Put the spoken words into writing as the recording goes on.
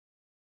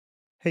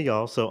Hey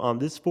y'all, so on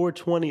this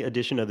 420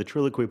 edition of the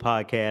Triloquy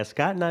podcast,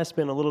 Scott and I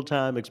spent a little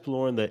time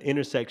exploring the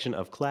intersection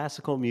of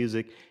classical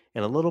music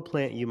and a little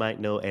plant you might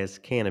know as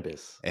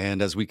cannabis. And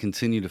as we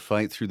continue to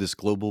fight through this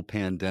global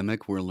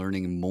pandemic, we're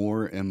learning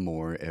more and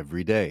more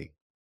every day.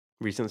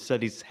 Recent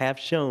studies have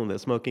shown that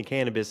smoking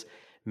cannabis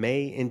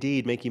may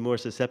indeed make you more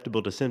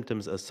susceptible to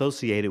symptoms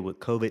associated with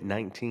COVID Now,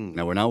 19.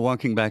 we're not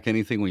walking back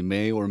anything we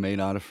may or may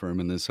not affirm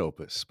in this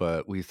opus,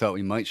 but we thought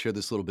we might share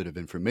this little bit of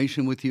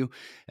information with you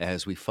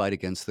as we fight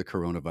against the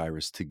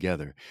coronavirus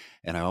together.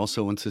 And I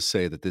also want to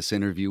say that this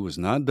interview was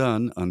not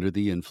done under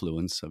the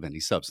influence of any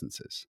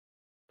substances.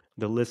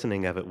 The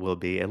listening of it will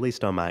be, at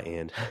least on my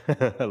end.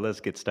 Let's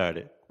get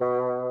started.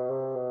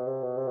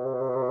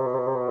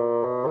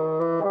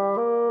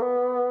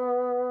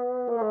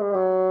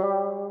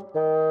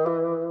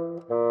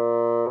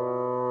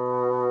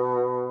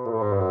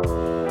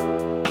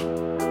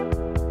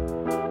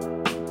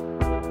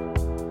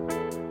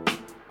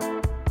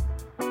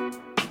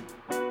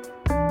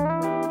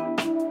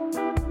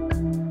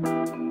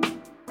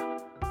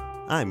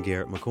 I'm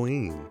Garrett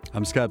McQueen.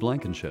 I'm Scott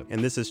Blankenship.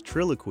 And this is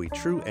Triloquy,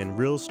 true and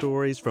real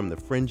stories from the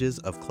fringes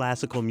of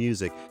classical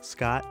music.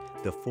 Scott,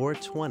 the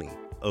 420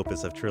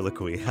 opus of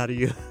Triloquy. How do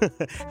you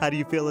how do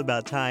you feel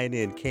about tying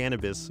in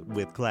cannabis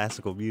with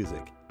classical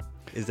music?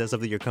 Is that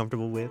something you're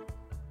comfortable with?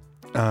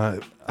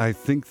 I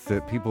think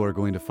that people are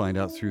going to find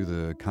out through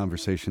the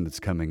conversation that's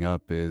coming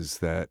up is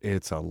that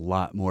it's a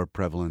lot more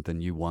prevalent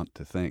than you want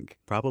to think.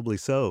 Probably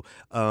so.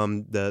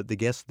 The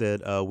guest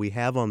that we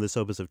have on this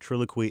opus of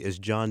Triloquy is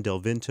John Del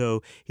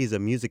Vento. He's a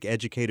music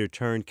educator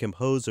turned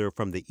composer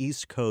from the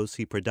East Coast.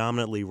 He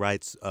predominantly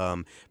writes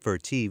for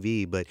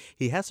TV, but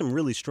he has some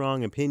really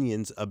strong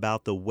opinions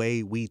about the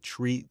way we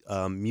treat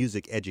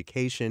music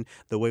education,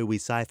 the way we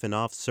siphon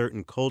off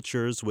certain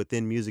cultures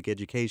within music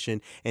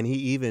education, and he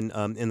even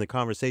in the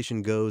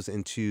conversation goes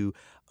into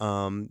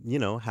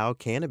how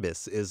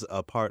cannabis is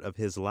a part of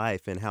his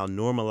life and how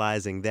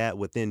normalizing that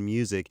within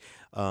music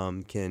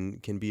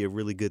can be a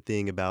really good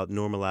thing about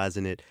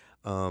normalizing it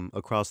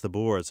across the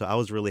board. So I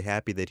was really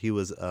happy that he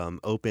was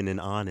open and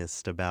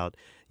honest about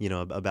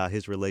about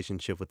his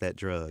relationship with that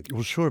drug.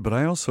 Well, sure, but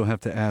I also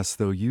have to ask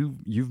though.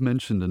 You've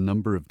mentioned a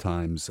number of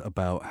times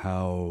about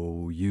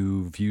how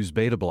you've used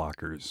beta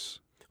blockers.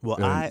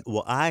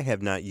 I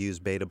have not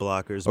used beta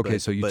blockers. Okay,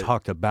 but so you but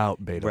talked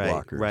about beta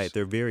blockers. right,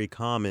 they're very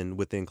common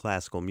within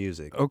classical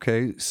music.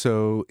 Okay,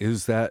 so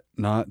is that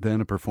not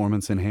then a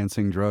performance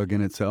enhancing drug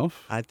in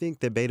itself? I think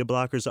that beta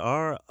blockers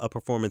are a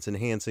performance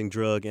enhancing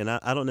drug, and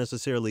I don't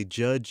necessarily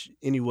judge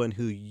anyone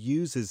who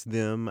uses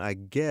them, I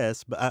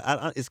guess, but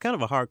it's kind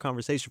of a hard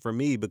conversation for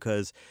me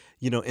because,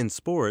 in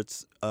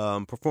sports,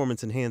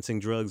 performance enhancing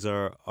drugs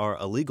are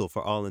illegal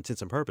for all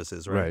intents and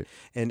purposes, right?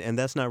 Right. And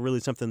that's not really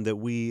something that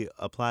we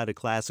apply to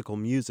classical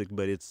music,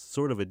 but it's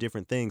sort of a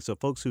different thing. So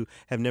folks who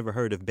have never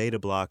heard of beta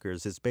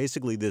blockers, it's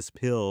basically this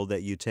pill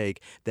that you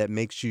take that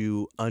makes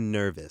you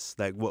unnervous.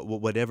 Like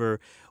whatever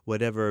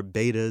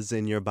betas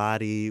in your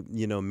body,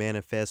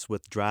 manifest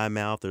with dry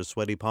mouth or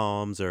sweaty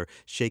palms or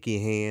shaky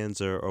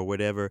hands or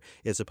whatever,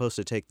 it's supposed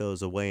to take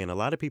those away. And a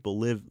lot of people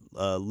live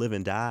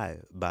and die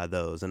by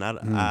those. And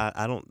Mm.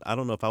 I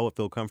don't know if I would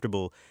feel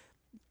comfortable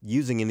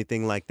using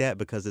anything like that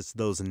because it's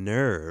those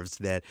nerves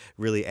that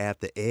really add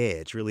the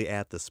edge, really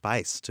add the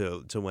spice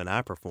to when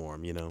I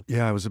perform.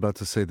 Yeah, I was about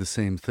to say the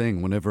same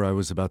thing. Whenever I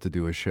was about to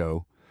do a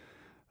show,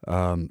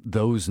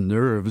 those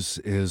nerves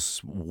is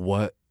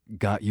what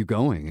got you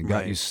going and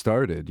got you Right.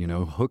 started.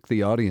 Hook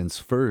the audience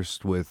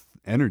first with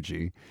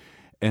energy.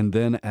 And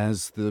then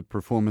as the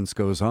performance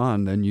goes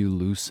on, then you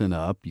loosen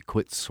up, you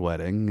quit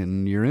sweating,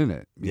 and you're in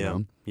it, you Yeah.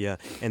 know? Yeah.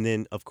 And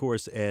then, of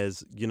course,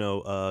 as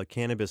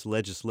cannabis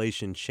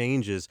legislation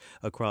changes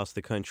across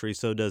the country,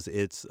 so does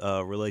its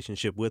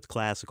relationship with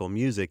classical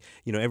music.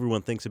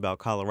 Everyone thinks about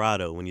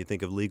Colorado when you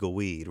think of legal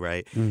weed,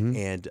 right? Hmm.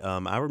 And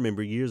I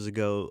remember years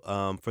ago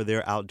for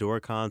their outdoor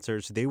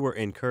concerts, they were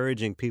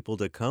encouraging people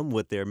to come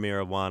with their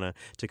marijuana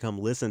to come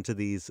listen to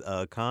these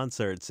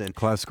concerts. And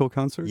Classical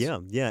concerts? yeah,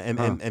 yeah, and,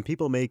 Huh. and and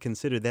people may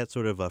consider that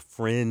sort of a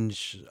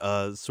fringe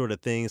sort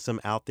of thing,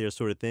 some out there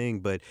sort of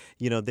thing, but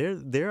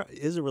there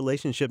is a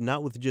relationship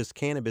not with just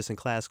cannabis and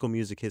classical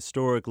music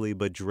historically,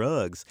 but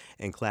drugs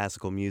and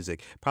classical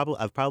music.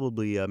 I've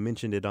probably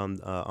mentioned it on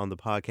the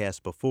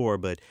podcast before,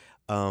 but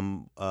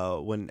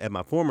when at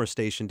my former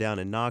station down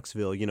in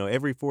Knoxville,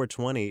 every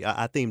 420,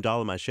 I themed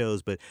all of my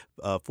shows, but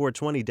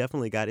 420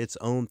 definitely got its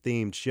own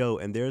themed show,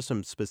 and there are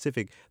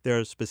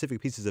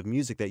specific pieces of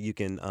music that you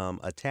can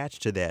attach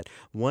to that.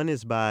 One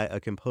is by a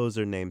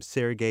composer named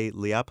Sergei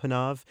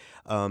Lyapunov.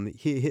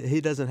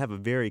 He doesn't have a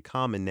very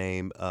common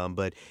name,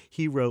 but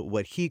he wrote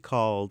what he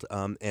called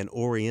an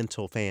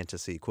Oriental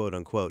fantasy, quote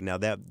unquote. Now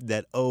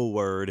that O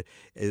word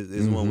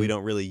is one we Hmm.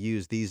 don't really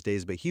use these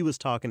days, but he was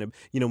talking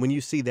when you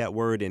see that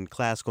word in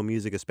classical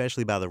music,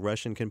 especially by the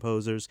Russian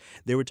composers,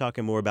 they were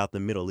talking more about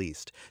the Middle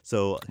East.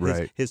 So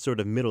Right. his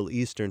sort of Middle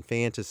Eastern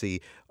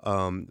fantasy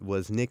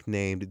was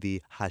nicknamed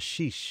the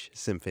Hashish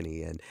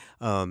Symphony,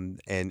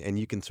 and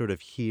you can sort of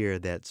hear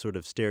that sort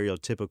of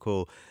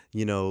stereotypical,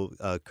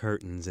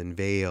 curtains and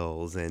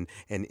veils and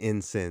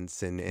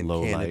incense and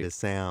Low light. cannabis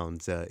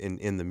sounds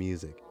in the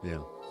music. Yeah.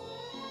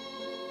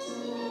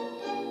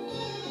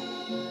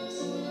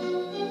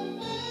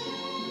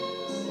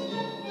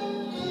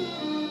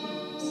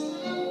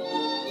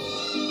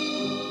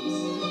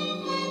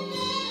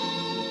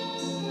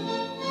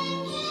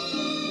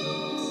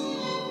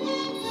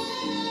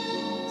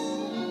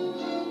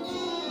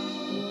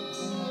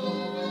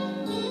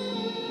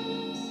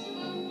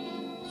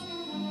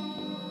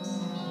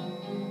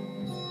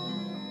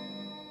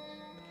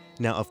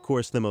 Now, of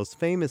course, the most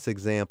famous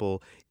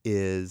example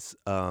is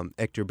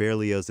Hector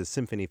Berlioz's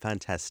Symphonie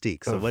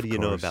Fantastique. So, what Of do you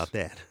know course. about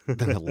that?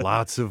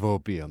 Lots of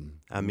opium.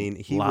 I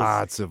mean,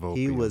 Lots of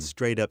he was opium.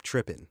 straight up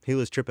tripping. He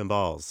was tripping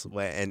balls.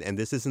 And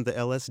this isn't the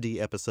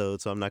LSD episode,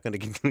 so I'm not going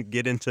to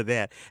get into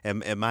that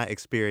and my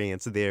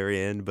experience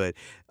therein. But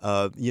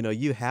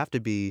you have to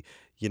be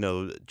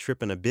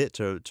tripping a bit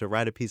to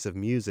write a piece of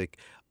music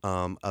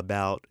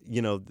about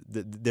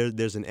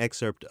there's an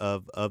excerpt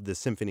of the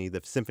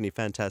Symphonie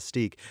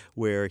Fantastique,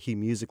 where he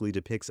musically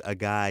depicts a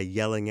guy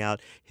yelling out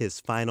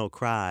his final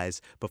cries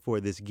before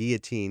this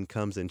guillotine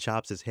comes and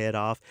chops his head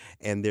off,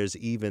 and there's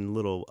even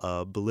little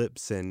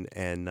blips and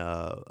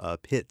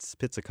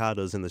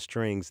pizzicatos in the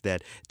strings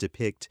that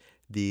depict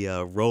the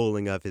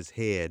rolling of his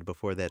head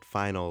before that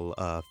final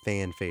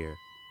fanfare.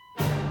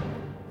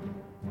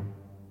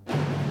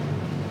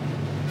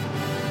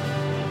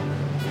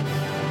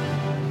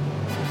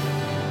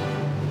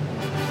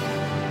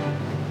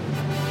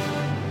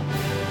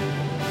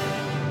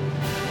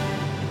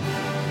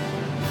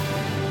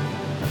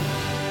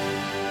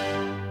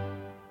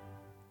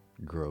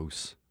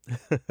 Gross.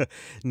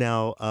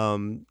 Now,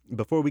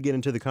 before we get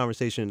into the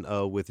conversation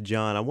with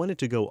John, I wanted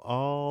to go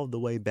all the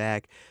way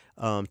back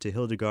to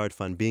Hildegard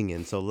von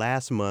Bingen. So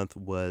last month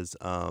was,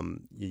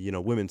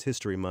 Women's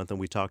History Month, and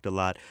we talked a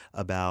lot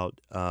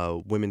about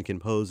women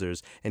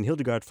composers. And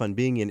Hildegard von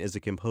Bingen is a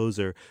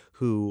composer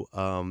who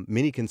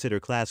many consider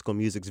classical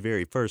music's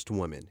very first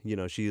woman.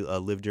 She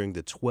lived during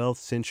the 12th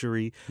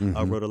century,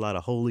 wrote a lot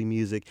of holy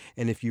music.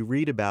 And if you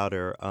read about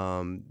her,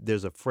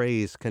 there's a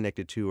phrase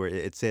connected to her.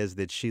 It says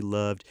that she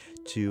loved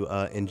to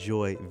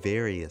enjoy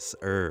various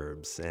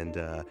herbs. And,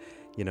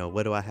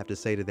 what do I have to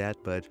say to that?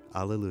 But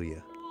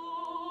hallelujah.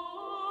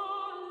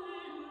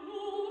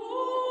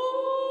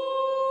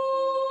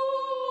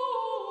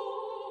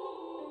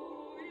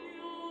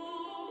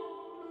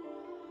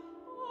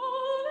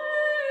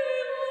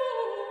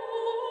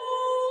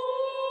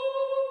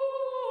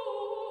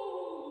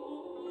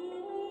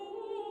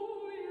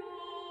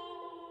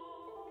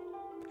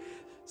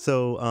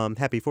 So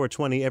happy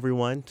 420,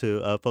 everyone,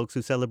 to folks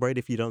who celebrate.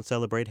 If you don't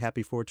celebrate,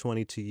 happy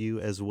 420 to you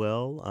as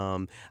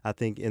well. I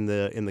think in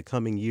the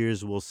coming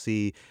years, we'll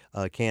see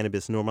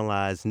cannabis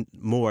normalized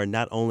more,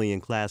 not only in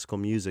classical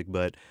music,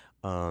 but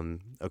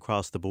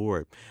across the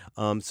board.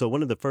 So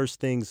one of the first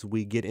things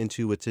we get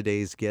into with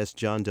today's guest,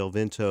 John Del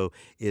Vento,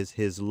 is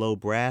his low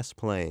brass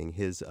playing,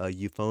 his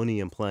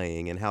euphonium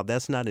playing, and how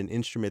that's not an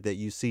instrument that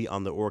you see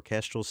on the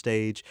orchestral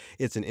stage.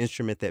 It's an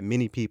instrument that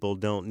many people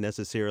don't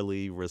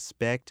necessarily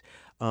respect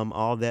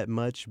all that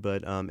much,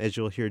 but as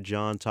you'll hear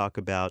John talk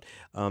about,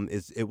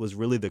 it was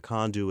really the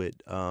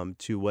conduit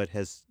to what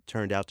has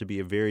turned out to be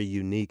a very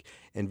unique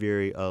and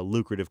very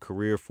lucrative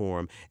career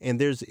for him.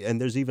 And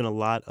there's even a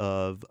lot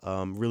of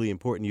really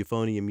important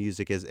euphonium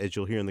music, as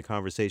you'll hear in the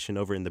conversation,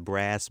 over in the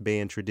brass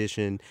band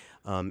tradition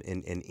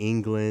in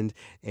England.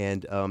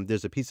 And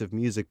there's a piece of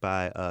music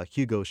by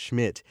Hugo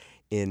Schmidt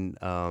in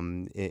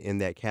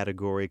that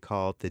category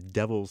called The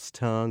Devil's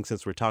Tongue.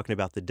 Since we're talking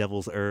about the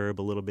devil's herb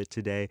a little bit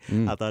today,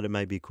 I thought it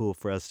might be cool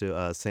for us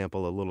to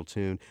sample a little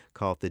tune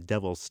called The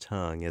Devil's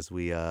Tongue as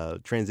we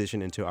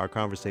transition into our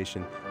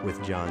conversation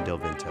with John Del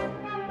Vento.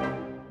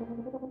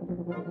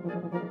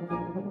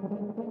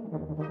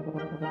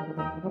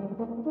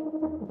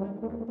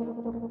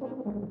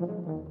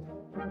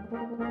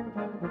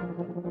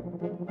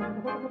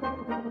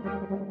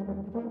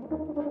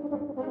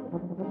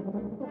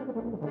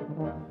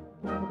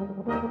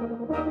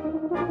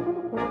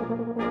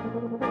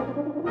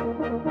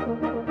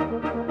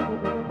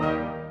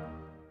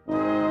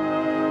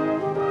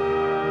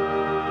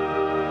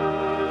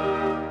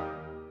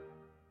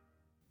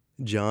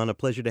 John, a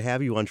pleasure to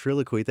have you on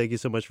Triloquy. Thank you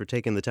so much for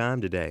taking the time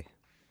today.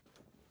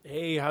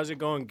 Hey, how's it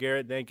going,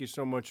 Garrett? Thank you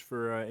so much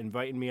for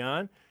inviting me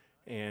on.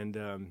 And,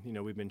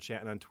 we've been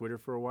chatting on Twitter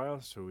for a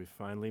while, so we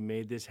finally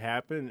made this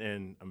happen,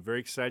 and I'm very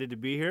excited to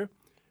be here.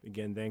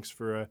 Again, thanks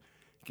for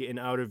getting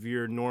out of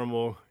your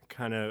normal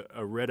kind of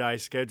a red-eye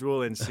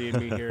schedule and seeing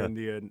me here in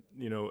the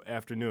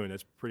afternoon.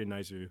 That's pretty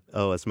nice of you.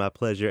 Oh, it's my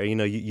pleasure. You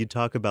know, you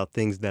talk about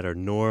things that are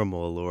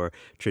normal or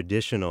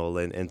traditional,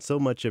 and so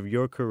much of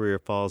your career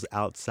falls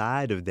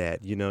outside of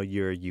that. You know,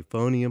 you're a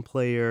euphonium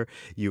player,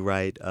 you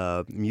write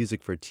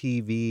music for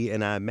TV,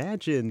 and I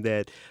imagine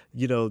that,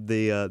 you know,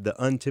 the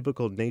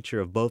untypical nature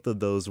of both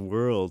of those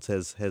worlds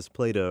has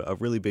played a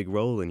really big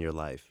role in your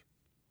life.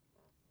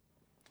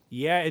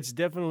 Yeah, it's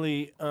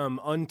definitely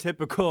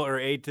untypical or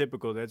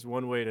atypical. That's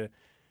one way to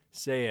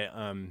say it.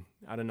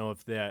 I don't know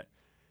if that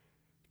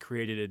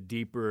created a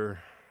deeper,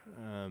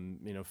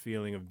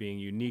 feeling of being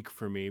unique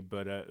for me.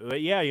 But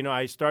yeah,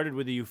 I started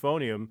with the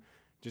euphonium,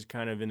 just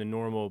kind of in the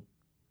normal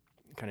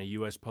kind of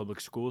U.S.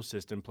 public school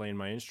system, playing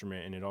my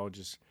instrument, and it all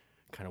just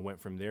kind of went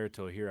from there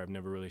till here. I've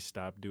never really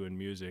stopped doing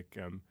music.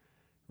 I'm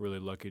really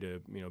lucky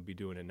to be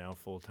doing it now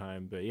full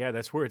time. But yeah,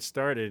 that's where it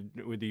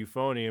started with the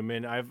euphonium,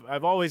 and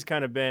I've always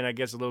kind of been, I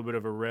guess, a little bit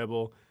of a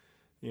rebel.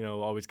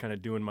 Always kind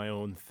of doing my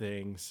own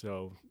thing.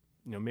 So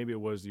maybe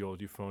it was the old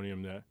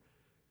euphonium that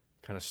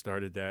kind of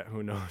started that.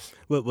 Who knows?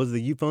 Well, was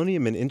the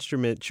euphonium an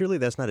instrument? Surely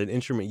that's not an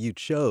instrument you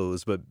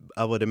chose, but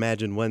I would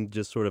imagine one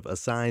just sort of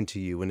assigned to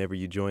you whenever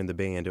you joined the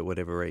band at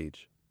whatever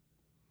age.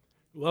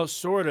 Well,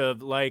 sort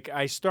of. Like,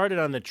 I started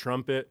on the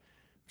trumpet,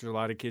 which a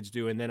lot of kids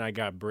do, and then I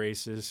got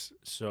braces.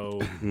 So,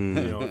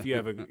 if you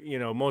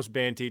have most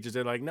band teachers,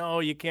 they're like, no,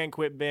 you can't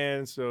quit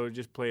band, so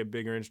just play a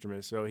bigger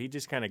instrument. So he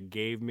just kind of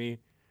gave me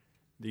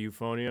the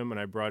euphonium, and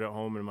I brought it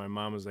home, and my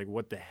mom was like,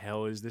 what the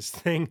hell is this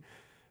thing?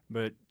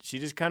 But she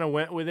just kind of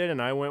went with it, and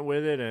I went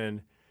with it,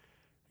 and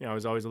I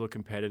was always a little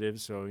competitive,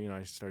 so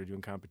I started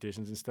doing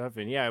competitions and stuff,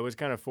 and yeah, it was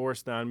kind of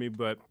forced on me,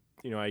 but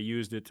I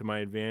used it to my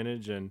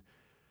advantage, and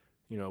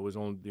it was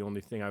the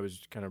only thing I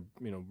was kind of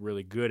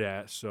really good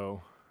at,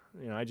 so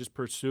I just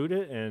pursued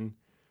it, and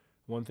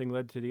one thing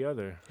led to the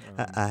other.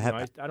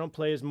 I don't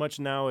play as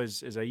much now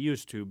as I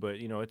used to, but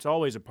it's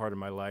always a part of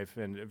my life,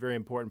 and a very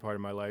important part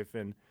of my life,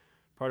 and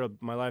part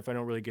of my life I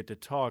don't really get to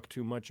talk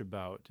too much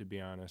about, to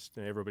be honest.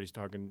 And everybody's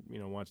talking,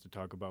 wants to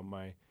talk about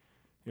my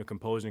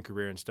composing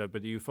career and stuff.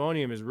 But the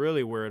euphonium is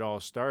really where it all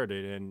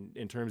started. And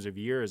in terms of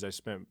years, I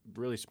spent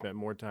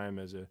more time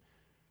as a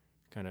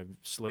kind of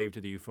slave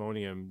to the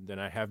euphonium than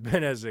I have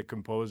been as a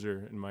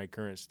composer in my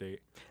current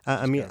state.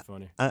 I mean, kind of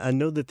funny. I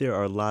know that there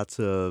are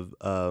lots of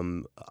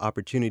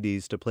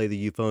opportunities to play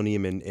the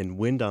euphonium in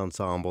wind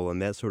ensemble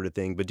and that sort of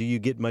thing. But do you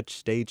get much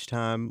stage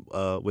time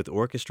with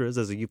orchestras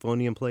as a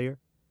euphonium player?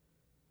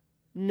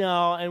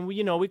 No, and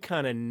we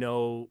kind of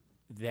know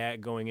that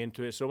going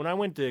into it. So when I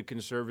went to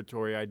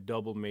conservatory, I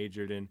double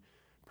majored in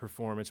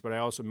performance, but I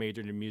also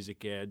majored in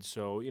music ed.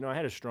 So I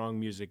had a strong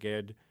music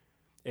ed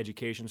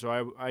education,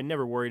 so I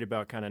never worried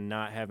about kind of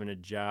not having a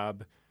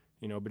job.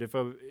 But if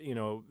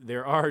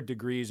there are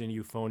degrees in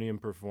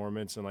euphonium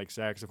performance and like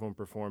saxophone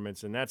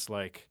performance, and that's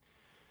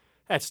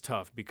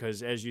tough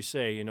because, as you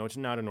say, it's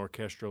not an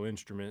orchestral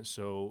instrument,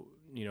 so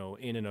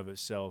in and of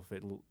itself,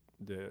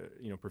 the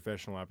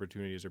professional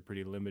opportunities are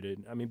pretty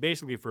limited. I mean,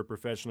 basically for a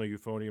professional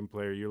euphonium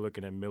player, you're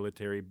looking at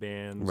military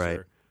bands, Right.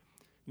 or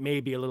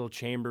maybe a little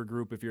chamber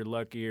group if you're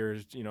lucky, or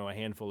a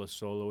handful of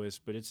soloists.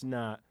 But it's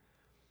not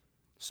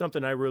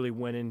something I really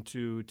went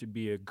into to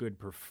be a good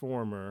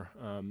performer.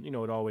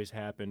 It always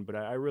happened, but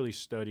I really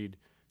studied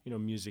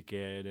music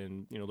ed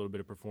and a little bit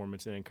of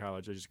performance. And in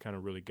college, I just kind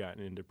of really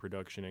gotten into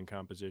production and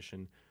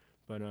composition.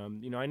 But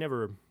I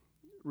never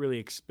really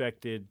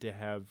expected to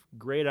have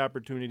great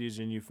opportunities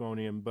in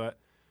euphonium, but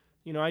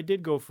I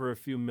did go for a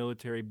few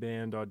military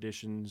band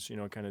auditions,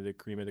 kind of the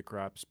cream of the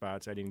crop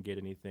spots. I didn't get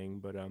anything,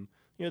 but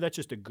that's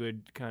just a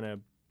good kind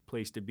of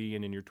place to be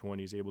in your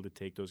 20s, able to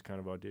take those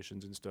kind of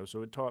auditions and stuff.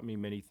 So it taught me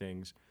many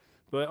things,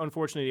 but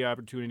unfortunately the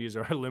opportunities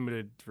are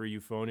limited for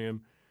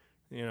euphonium.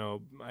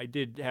 I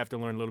did have to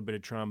learn a little bit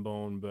of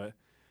trombone, but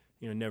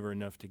never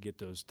enough to get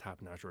those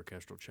top-notch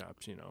orchestral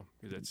chops,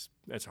 because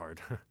that's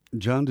hard.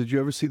 John, did you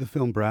ever see the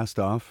film Brassed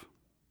Off?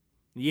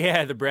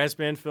 Yeah, the brass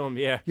band film,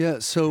 yeah. Yeah,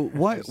 so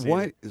I've seen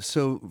why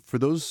so for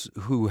those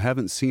who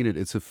haven't seen it,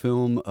 it's a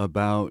film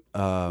about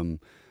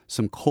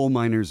some coal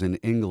miners in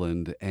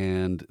England,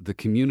 and the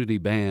community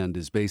band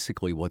is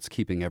basically what's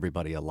keeping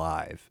everybody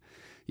alive.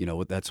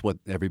 That's what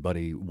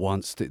everybody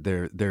wants to.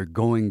 They're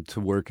going to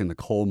work in the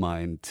coal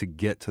mine to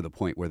get to the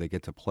point where they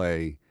get to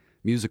play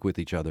music with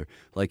each other.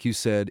 Like you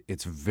said,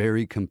 it's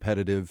very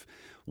competitive.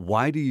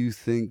 Why do you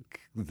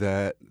think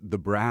that the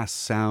brass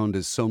sound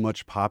is so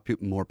much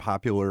more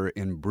popular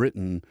in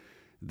Britain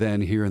than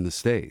here in the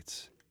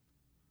States?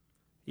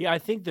 Yeah, I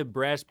think the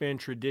brass band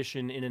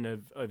tradition in and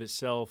of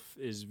itself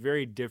is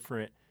very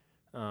different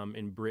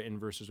in Britain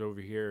versus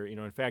over here.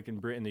 In fact, in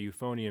Britain, the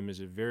euphonium is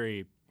a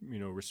very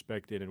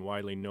respected and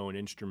widely known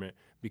instrument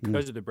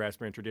because of the brass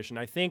band tradition.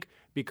 I think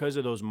because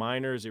of those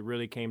miners, it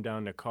really came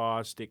down to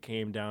cost. It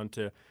came down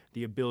to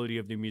the ability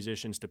of the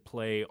musicians to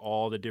play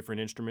all the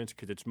different instruments,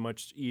 because it's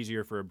much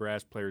easier for a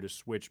brass player to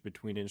switch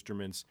between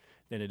instruments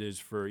than it is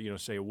for,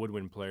 say, a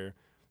woodwind player.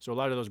 So a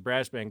lot of those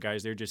brass band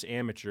guys, they're just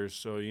amateurs.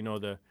 So,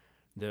 the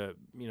the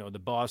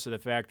boss of the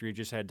factory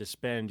just had to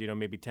spend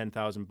maybe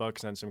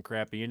 $10,000 on some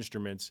crappy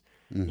instruments.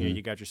 Hmm.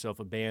 You got yourself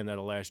a band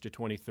that'll last you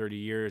 20, 30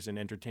 years and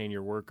entertain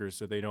your workers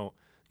so they don't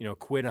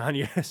quit on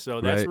you.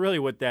 So that's Right. really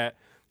what that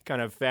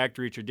kind of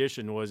factory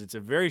tradition was. It's a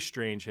very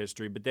strange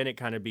history, but then it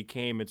kind of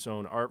became its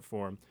own art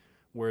form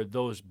where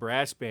those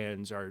brass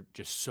bands are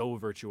just so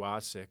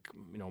virtuosic.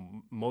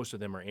 Most of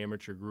them are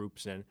amateur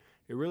groups, and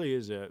it really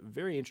is a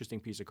very interesting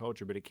piece of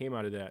culture, but it came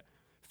out of that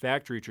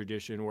factory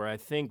tradition where I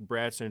think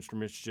brass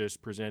instruments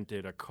just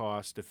presented a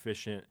cost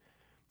efficient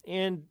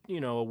and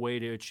a way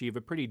to achieve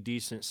a pretty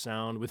decent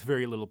sound with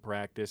very little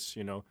practice.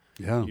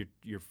 Yeah.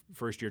 Your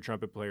first year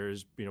trumpet player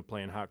is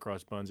playing hot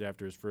cross buns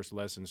after his first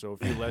lesson, so a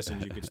few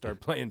lessons you could start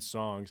playing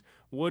songs.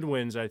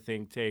 Woodwinds I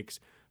think takes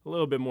a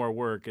little bit more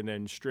work, and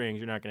then strings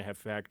you're not going to have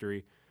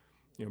factory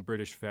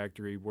British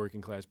factory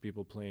working class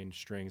people playing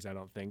strings, I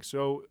don't think.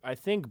 So I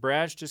think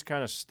brass just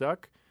kind of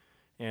stuck.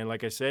 And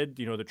like I said,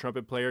 the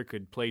trumpet player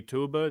could play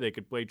tuba, they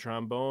could play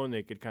trombone,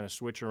 they could kind of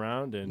switch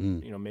around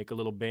and, Mm. make a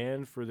little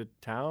band for the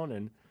town.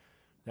 And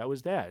that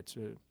was that. It's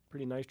a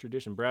pretty nice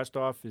tradition. Brassed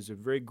Off is a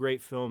very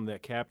great film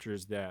that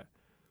captures that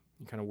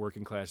kind of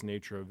working class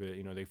nature of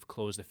it. They've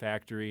closed the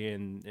factory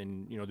and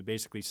they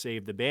basically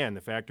saved the band.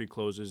 The factory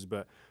closes,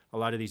 but a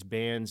lot of these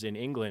bands in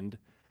England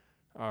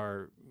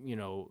are,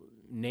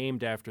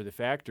 named after the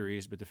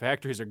factories, but the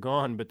factories are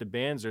gone, but the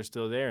bands are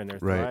still there and they're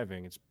Right.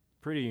 thriving. It's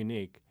pretty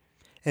unique.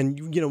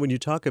 And when you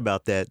talk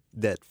about that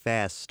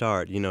fast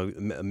start,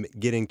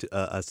 getting to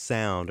a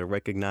sound, a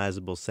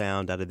recognizable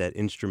sound out of that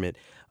instrument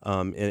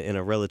in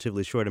a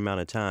relatively short amount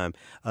of time,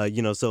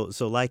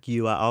 so like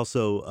you, I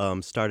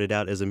also started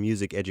out as a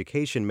music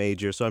education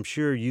major, so I'm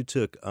sure you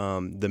took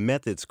the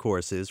methods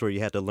courses where you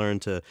had to learn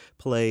to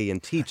play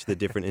and teach the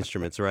different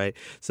instruments, right?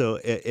 So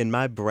in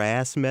my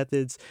brass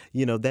methods,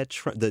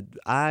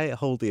 I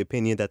hold the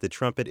opinion that the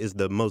trumpet is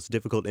the most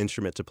difficult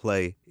instrument to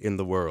play in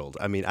the world.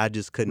 I mean, I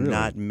just could Really?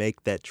 not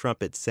make that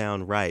trumpet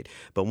sound right.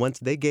 But once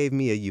they gave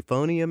me a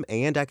euphonium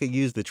and I could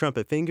use the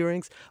trumpet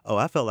fingerings, oh,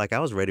 I felt like I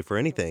was ready for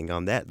anything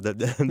on that.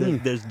 Hmm.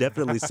 There's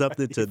definitely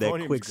something to that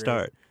Euphonium's quick great.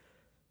 start.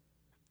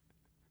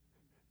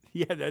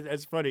 Yeah,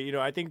 that's funny.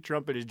 I think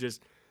trumpet is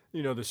just,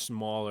 the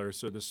smaller,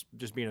 so this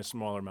just being a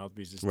smaller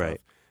mouthpiece is tough.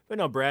 Right. But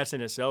no, brass in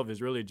itself is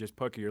really just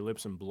pucker your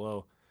lips and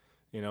blow,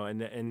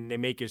 and they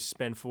make you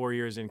spend 4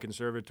 years in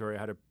conservatory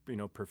how to,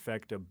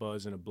 perfect a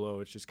buzz and a blow.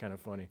 It's just kind of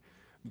funny.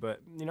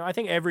 But, I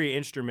think every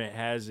instrument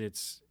has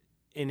its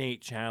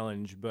innate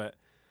challenge, but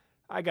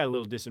I got a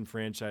little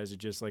disenfranchised,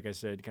 just like I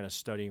said, kind of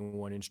studying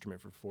one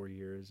instrument for 4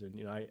 years.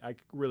 And, I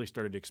really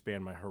started to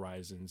expand my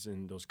horizons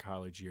in those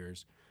college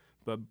years.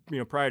 But,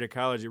 prior to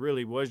college, it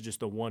really was just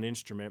the one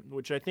instrument,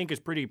 which I think is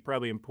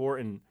probably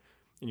important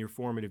in your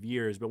formative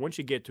years. But once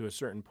you get to a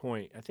certain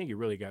point, I think you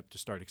really got to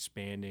start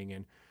expanding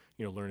and,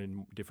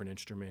 learning different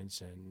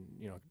instruments and,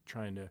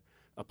 trying to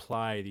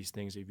apply these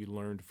things that you've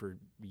learned for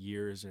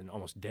years and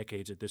almost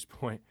decades at this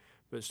point.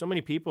 But so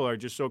many people are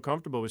just so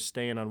comfortable with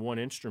staying on one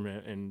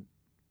instrument and,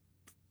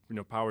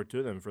 power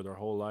to them for their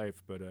whole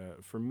life. But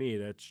for me,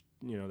 that's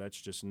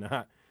just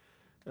not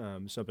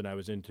something I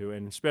was into,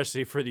 and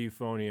especially for the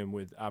euphonium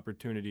with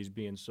opportunities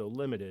being so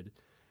limited,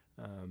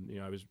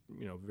 I was,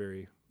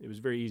 it was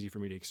very easy for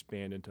me to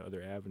expand into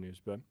other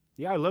avenues. But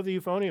yeah, I love the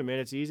euphonium, man.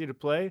 It's easy to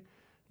play.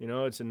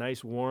 It's a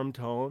nice warm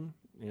tone.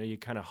 You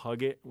kind of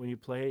hug it when you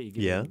play it. You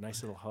give Yeah. it a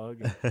nice little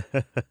hug.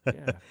 And,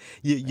 yeah.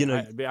 You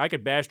know, I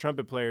could bash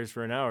trumpet players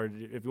for an hour.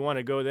 If you want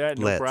to go that,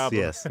 no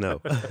problem. Yes,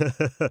 no.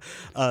 No,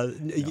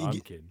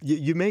 I'm kidding.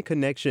 You make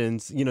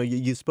connections,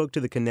 you spoke to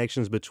the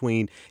connections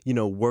between,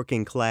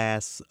 working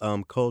class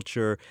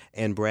culture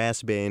and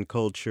brass band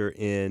culture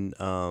in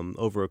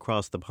over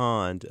across the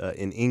pond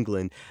in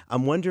England.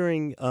 I'm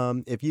wondering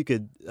if you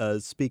could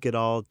speak at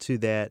all to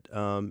that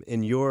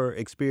in your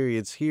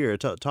experience here.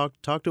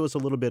 Talk to us a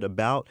little bit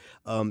about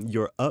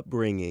your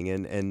upbringing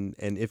and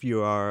if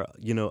you are,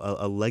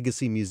 a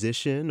legacy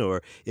musician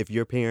or if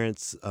your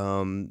parents, thought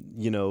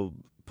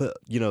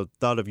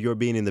of your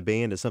being in the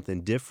band as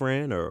something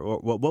different or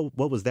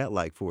what was that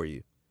like for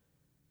you?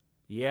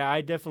 Yeah,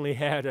 I definitely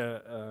had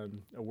a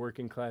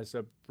working class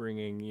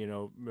upbringing.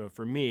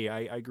 For me,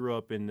 I grew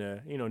up in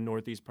the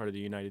northeast part of the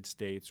United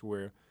States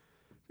where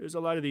there's a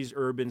lot of these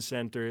urban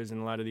centers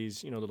and a lot of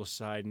these little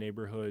side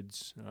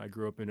neighborhoods. I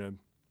grew up in an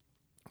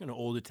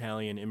old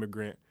Italian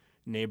immigrant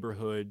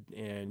neighborhood,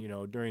 and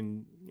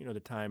during the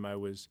time I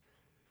was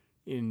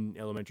in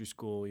elementary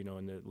school, in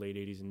the late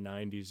 80s and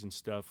 90s and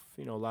stuff,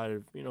 a lot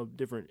of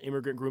different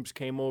immigrant groups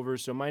came over.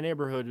 So my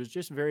neighborhood was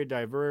just very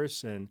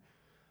diverse and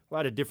a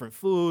lot of different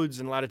foods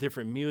and a lot of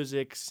different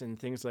musics and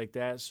things like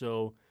that.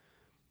 So,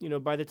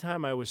 by the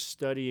time I was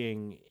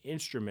studying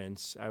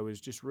instruments, I was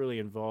just really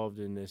involved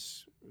in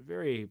this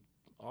very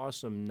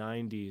awesome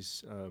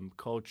 90s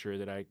culture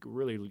that I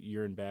really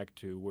yearn back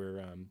to,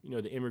 where,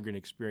 the immigrant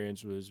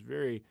experience was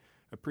very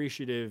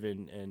appreciative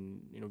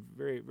and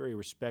very, very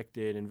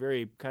respected and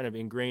very kind of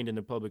ingrained in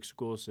the public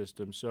school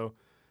system. So,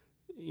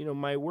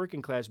 my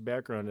working class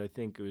background, I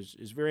think,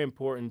 is very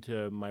important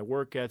to my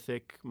work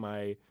ethic,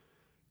 my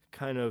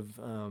kind of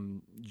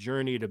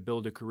journey to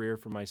build a career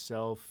for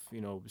myself,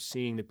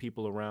 seeing the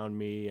people around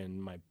me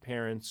and my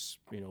parents,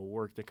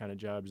 work the kind of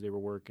jobs they were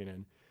working,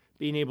 and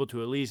being able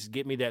to at least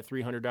get me that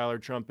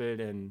 $300 trumpet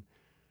and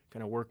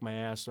kind of work my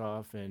ass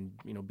off, and,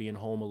 being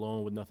home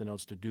alone with nothing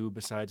else to do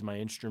besides my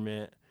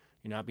instrument,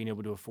 not being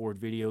able to afford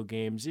video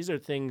games. These are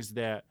things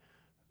that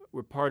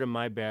were part of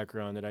my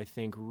background that I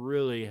think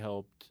really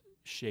helped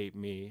shape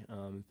me,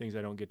 things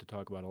I don't get to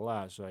talk about a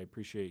lot. So I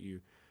appreciate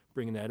you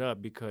bringing that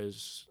up,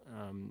 because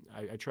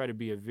I try to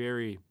be a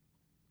very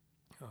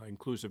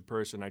inclusive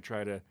person. I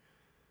try to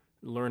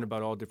learn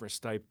about all different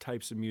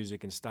types of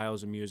music and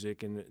styles of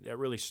music, and that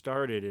really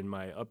started in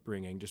my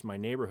upbringing. Just my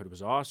neighborhood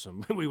was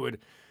awesome. We would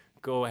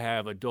go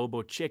have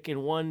adobo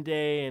chicken one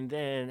day and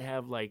then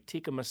have like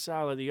tikka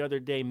masala the other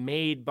day,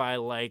 made by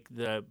like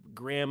the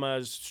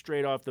grandmas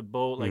straight off the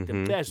boat, like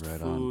the best Right on.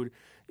 food.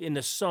 In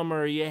the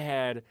summer, you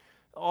had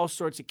all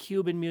sorts of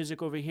Cuban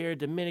music over here,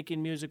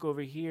 Dominican music over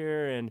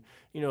here, and,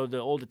 the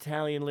old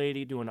Italian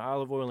lady doing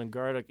olive oil and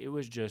garlic. It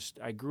was just,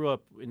 I grew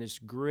up in this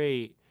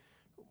great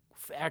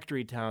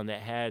factory town that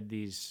had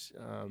these,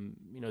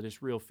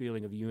 this real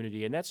feeling of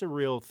unity. And that's a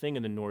real thing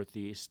in the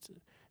Northeast.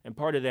 And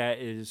part of that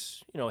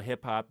is,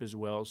 hip hop as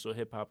well. So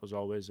hip hop was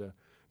always a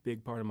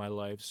big part of my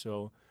life.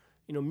 So,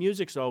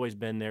 music's always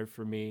been there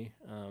for me.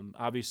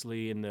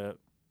 Obviously, in the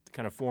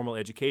kind of formal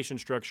education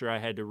structure, I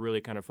had to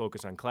really kind of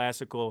focus on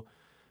classical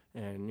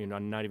and,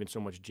 not even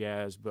so much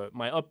jazz. But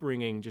my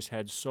upbringing just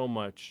had so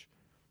much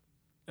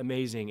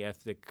amazing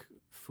ethnic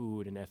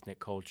food and ethnic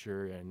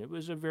culture. And it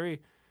was a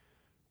very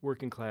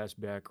working class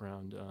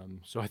background.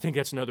 So I think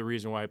that's another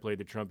reason why I played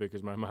the trumpet,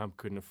 because my mom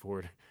couldn't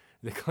afford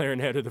the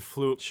clarinet or the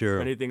flute Sure.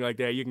 or anything like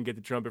that. You can get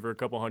the trumpet for a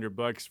couple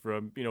 $100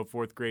 from,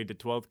 4th grade to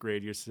 12th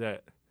grade, you're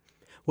set.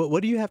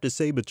 What do you have to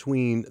say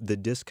between the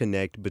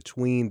disconnect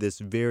between this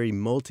very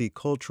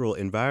multicultural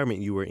environment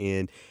you were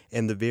in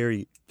and the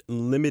very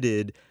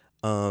limited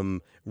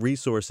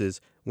resources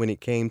when it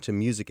came to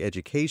music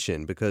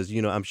education? Because,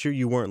 I'm sure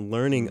you weren't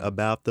learning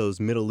about those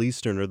Middle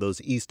Eastern or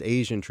those East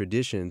Asian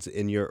traditions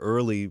in your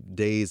early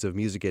days of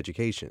music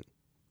education.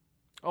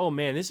 Oh,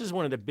 man, this is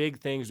one of the big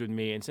things with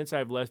me. And since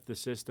I've left the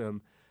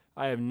system,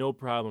 I have no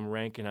problem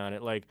ranking on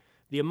it. Like,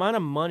 the amount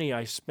of money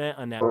I spent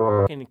on that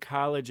fucking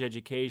college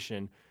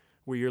education,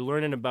 where you're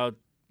learning about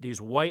these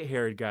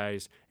white-haired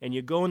guys, and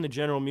you go in the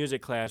general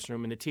music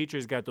classroom, and the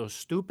teacher's got those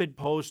stupid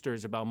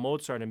posters about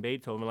Mozart and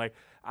Beethoven. Like,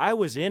 I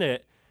was in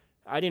it.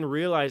 I didn't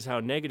realize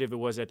how negative it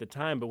was at the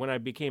time, but when I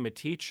became a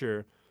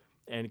teacher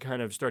and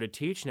kind of started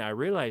teaching, I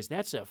realized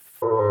that's a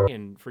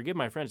fucking, forgive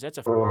my friends, that's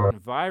a fucking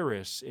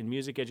virus in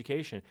music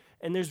education.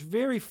 And there's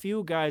very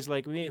few guys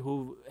like me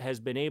who has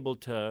been able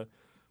to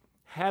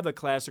have a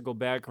classical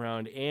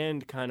background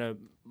and kind of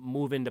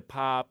move into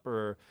pop,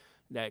 or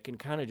that can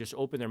kind of just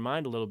open their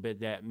mind a little bit,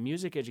 that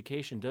music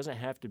education doesn't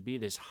have to be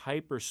this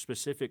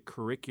hyper-specific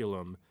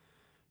curriculum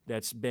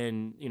that's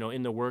been,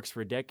 in the works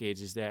for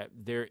decades. Is that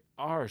there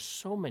are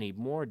so many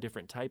more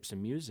different types of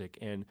music.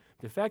 And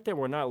the fact that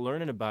we're not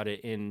learning about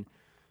it in,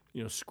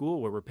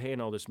 school, where we're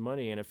paying all this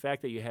money, and the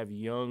fact that you have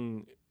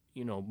young,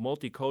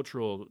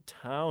 multicultural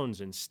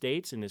towns and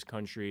states in this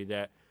country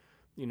that,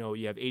 you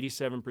have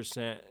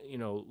 87%,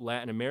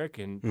 Latin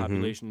American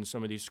population in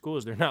some of these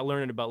schools, they're not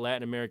learning about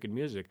Latin American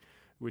music,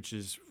 which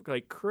is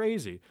like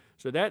crazy.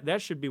 So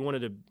that should be one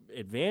of the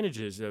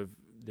advantages of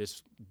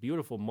this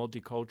beautiful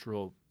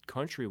multicultural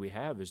country we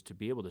have, is to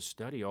be able to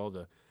study all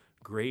the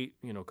great,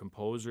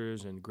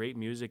 composers and great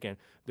music and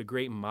the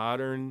great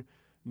modern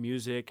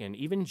music and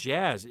even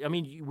jazz. I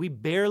mean, we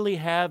barely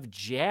have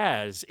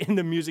jazz in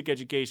the music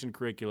education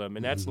curriculum,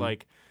 and that's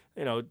like,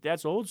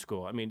 that's old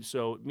school. I mean,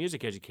 so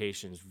music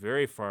education is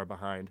very far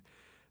behind.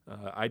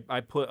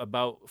 I put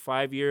about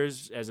 5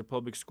 years as a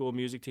public school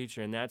music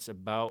teacher, and that's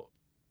about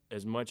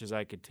as much as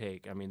I could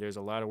take. I mean, there's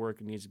a lot of work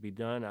that needs to be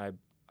done.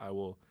 I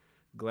will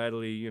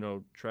gladly,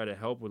 try to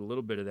help with a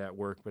little bit of that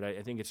work, but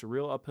I think it's a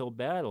real uphill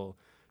battle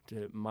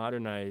to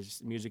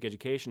modernize music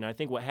education. I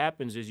think what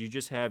happens is you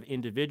just have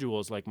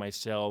individuals like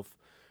myself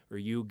or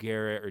you,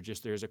 Garrett, or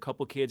just there's a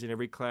couple kids in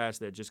every class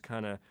that just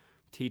kind of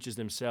teaches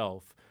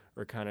themselves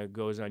or kind of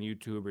goes on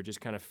YouTube or just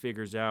kind of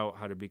figures out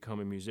how to become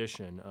a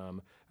musician.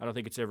 I don't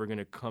think it's ever going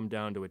to come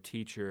down to a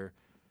teacher,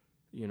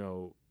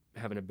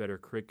 having a better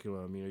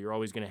curriculum. You're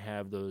always going to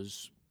have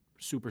those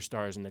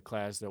superstars in the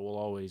class that will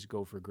always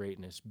go for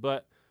greatness.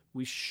 But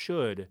we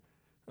should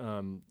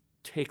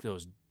take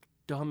those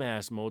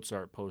dumbass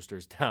Mozart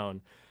posters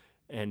down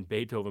and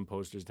Beethoven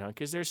posters down,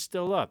 because they're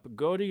still up.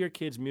 Go to your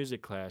kids'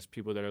 music class,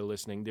 people that are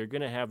listening. They're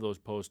going to have those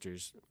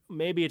posters.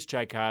 Maybe it's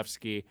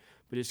Tchaikovsky,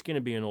 but it's going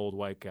to be an old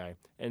white guy.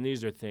 And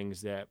these are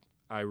things that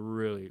I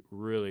really,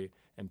 really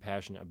am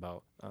passionate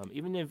about.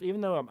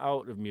 Even though I'm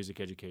out of music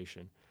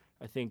education,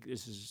 I think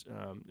this is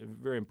a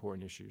very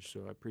important issue.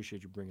 So I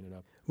appreciate you bringing it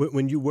up.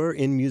 When you were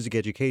in music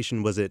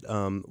education, was it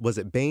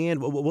band?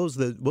 What was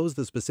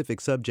the specific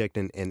subject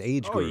and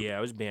age group? Oh yeah,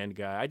 I was a band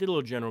guy. I did a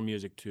little general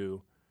music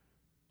too.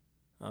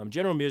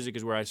 General music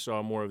is where I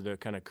saw more of the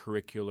kind of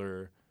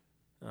curricular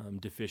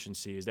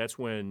deficiencies. That's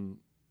when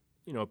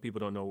people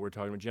don't know what we're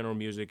talking about. General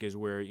music is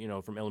where,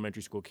 from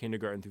elementary school,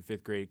 kindergarten through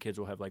fifth grade, kids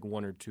will have like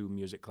 1 or 2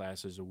 music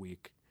classes a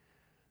week.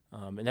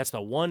 And that's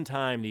the one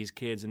time these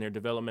kids in their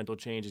developmental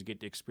changes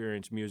get to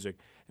experience music.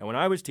 And when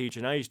I was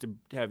teaching, I used to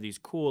have these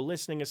cool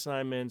listening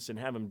assignments and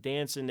have them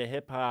dancing to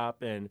hip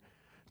hop and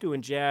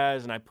doing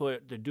jazz. And I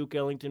put the Duke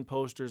Ellington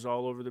posters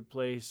all over the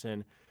place.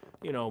 And,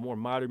 more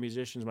modern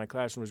musicians. My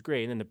classroom was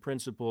great. And then the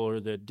principal or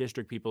the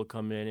district people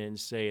come in and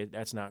say,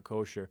 that's not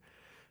kosher.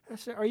 I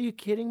said, are you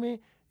kidding me?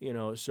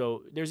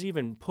 So there's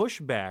even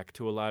pushback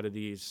to a lot of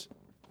these,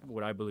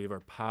 what I believe are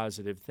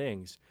positive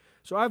things.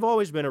 So I've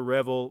always been a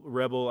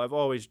rebel. I've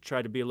always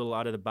tried to be a little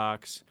out of the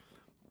box,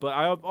 but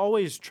I've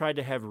always tried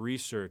to have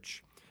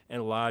research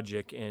and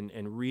logic and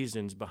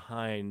reasons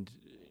behind,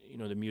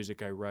 the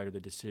music I write or the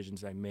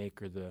decisions I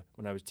make or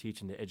when I was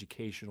teaching, the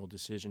educational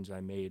decisions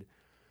I made.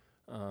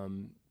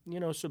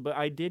 But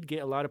I did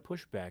get a lot of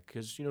pushback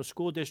because,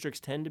 school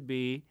districts tend to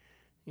be,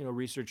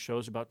 research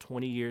shows about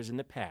 20 years in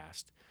the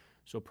past.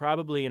 So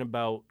probably in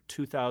about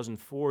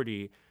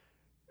 2040,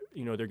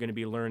 they're going to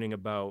be learning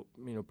about,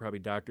 probably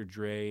Dr.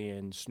 Dre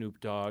and Snoop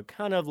Dogg,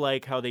 kind of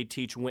like how they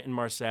teach Wynton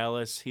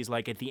Marsalis. He's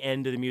like at the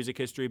end of the music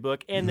history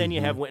book. And then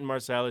you have Wynton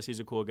Marsalis. He's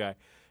a cool guy.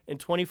 In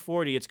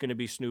 2040, it's going to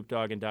be Snoop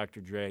Dogg and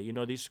Dr. Dre.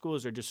 These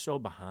schools are just so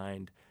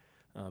behind,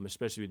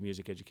 especially with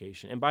music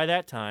education. And by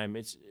that time,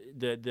 it's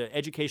the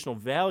educational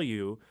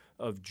value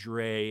of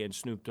Dre and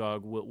Snoop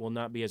Dogg will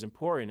not be as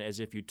important as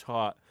if you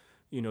taught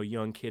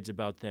young kids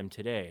about them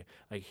today.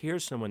 Like,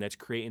 here's someone that's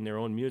creating their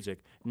own music.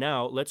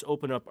 Now, let's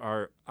open up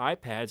our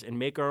iPads and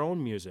make our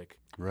own music.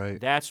 Right.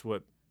 That's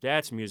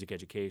music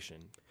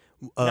education,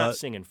 not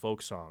singing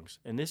folk songs.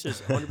 And this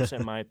is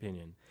 100% my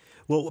opinion.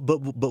 Well, but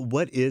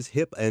what is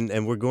hip?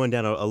 And we're going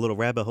down a little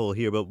rabbit hole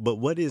here. But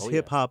what is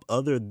hip hop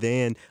other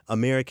than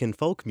American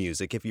folk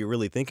music? If you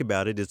really think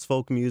about it, it's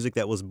folk music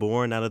that was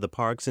born out of the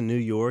parks in New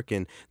York,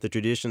 and the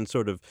tradition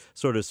sort of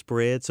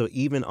spread. So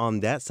even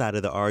on that side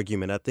of the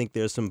argument, I think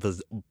there's some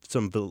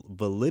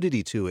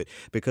validity to it,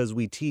 because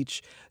we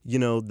teach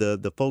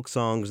the folk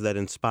songs that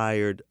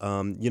inspired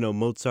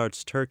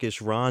Mozart's Turkish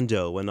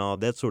rondo and all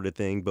that sort of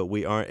thing, but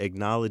we aren't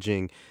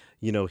acknowledging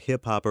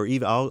hip hop, or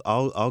even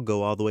I'll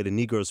go all the way to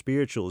Negro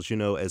spirituals,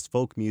 as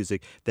folk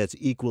music that's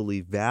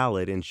equally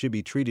valid and should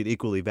be treated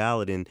equally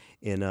valid in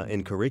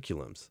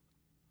curriculums.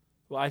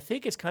 Well, I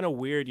think it's kind of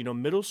weird.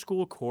 Middle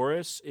school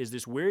chorus is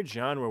this weird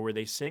genre where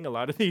they sing a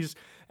lot of these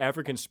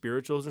African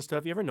spirituals and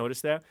stuff. You ever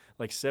notice that?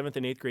 Like 7th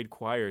and 8th grade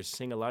choirs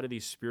sing a lot of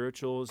these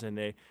spirituals, and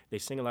they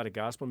sing a lot of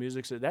gospel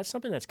music. So that's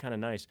something that's kind of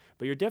nice.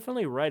 But you're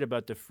definitely right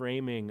about the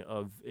framing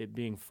of it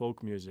being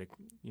folk music.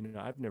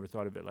 I've never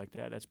thought of it like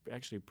that. That's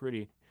actually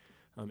pretty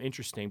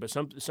interesting. But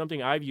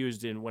something I've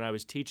used when I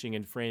was teaching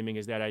and framing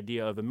is that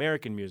idea of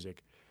American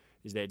music,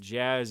 is that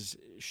jazz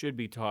should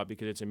be taught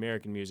because it's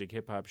American music.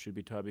 Hip hop should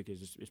be taught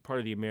because it's part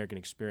of the American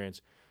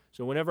experience.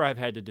 So whenever I've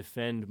had to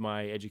defend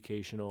my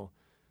educational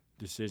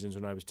decisions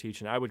when I was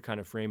teaching, I would kind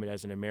of frame it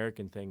as an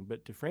American thing.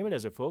 But to frame it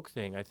as a folk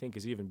thing, I think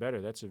is even better.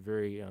 That's a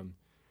very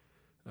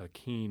a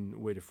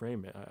keen way to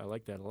frame it. I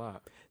like that a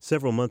lot.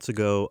 Several months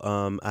ago,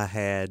 I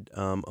had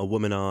a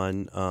woman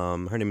on.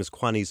 Her name is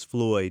Quanice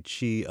Floyd.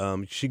 She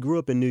grew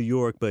up in New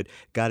York, but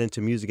got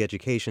into music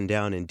education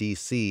down in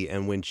D.C.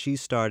 And when she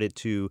started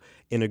to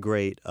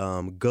integrate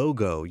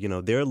go-go,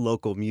 their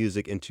local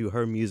music, into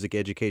her music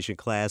education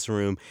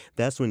classroom,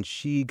 that's when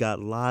she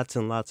got lots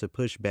and lots of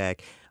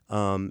pushback.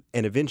 And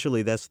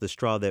eventually, that's the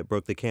straw that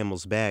broke the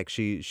camel's back.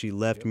 She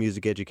left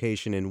music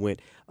education and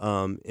went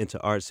into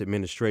arts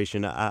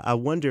administration. I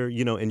wonder,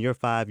 in your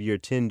 5-year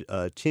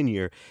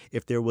tenure,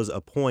 if there was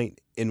a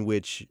point in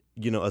which,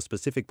 a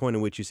specific point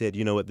in which you said,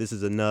 what, this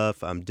is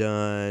enough, I'm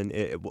done.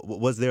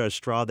 Was there a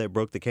straw that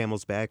broke the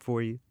camel's back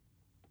for you?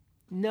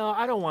 No,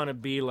 I don't want to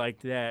be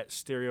like that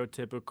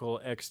stereotypical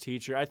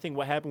ex-teacher. I think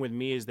what happened with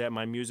me is that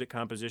my music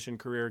composition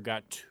career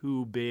got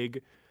too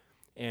big.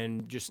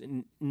 And just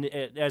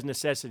as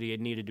necessity, it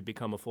needed to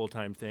become a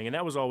full-time thing. And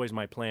that was always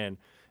my plan,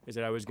 is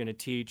that I was going to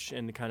teach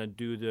and kind of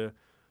do the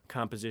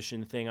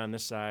composition thing on the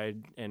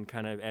side, and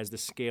kind of as the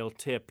scale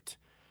tipped,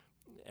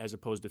 as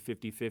opposed to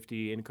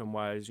 50-50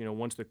 income-wise,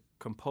 once the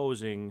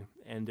composing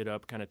ended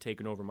up kind of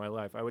taking over my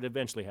life, I would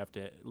eventually have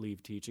to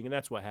leave teaching, and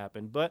that's what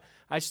happened. But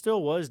I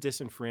still was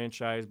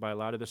disenfranchised by a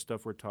lot of the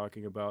stuff we're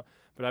talking about,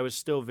 but I was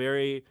still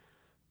very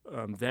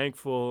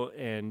thankful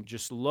and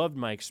just loved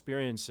my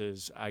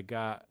experiences I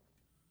got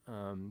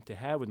to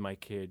have with my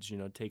kids,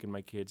 taking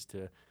my kids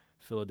to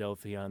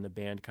Philadelphia on the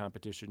band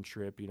competition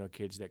trip,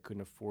 kids that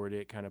couldn't afford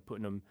it, kind of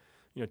putting them,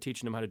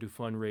 teaching them how to do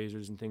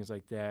fundraisers and things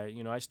like that.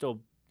 I still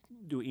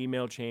do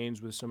email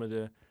chains with some of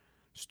the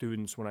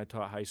students when I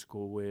taught high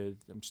school with.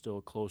 I'm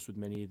still close with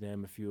many of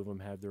them. A few of them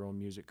have their own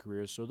music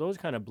careers. So those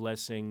kind of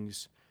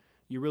blessings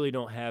you really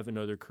don't have in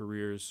other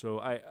careers. So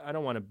I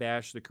don't want to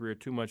bash the career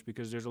too much,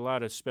 because there's a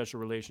lot of special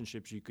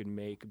relationships you can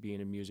make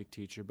being a music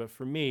teacher. But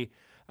for me,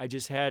 I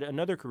just had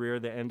another career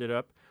that ended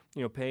up,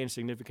 paying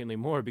significantly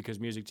more, because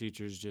music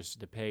teachers, just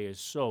the pay is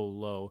so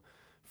low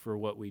for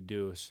what we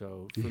do.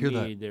 So for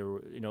me,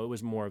 it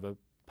was more of a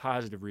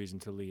positive reason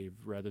to leave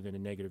rather than a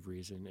negative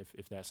reason,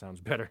 if that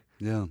sounds better.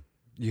 Yeah.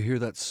 You hear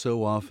that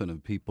so often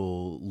of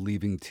people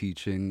leaving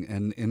teaching,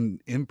 and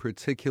in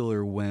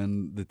particular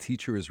when the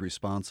teacher is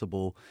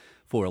responsible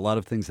for a lot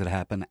of things that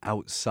happen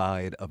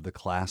outside of the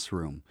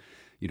classroom,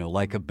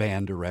 like a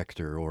band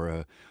director or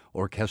a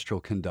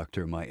orchestral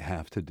conductor might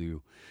have to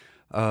do.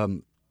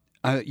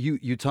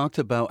 You talked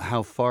about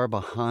how far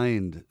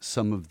behind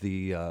some of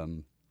the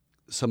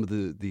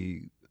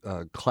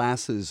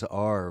classes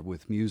are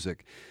with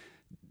music.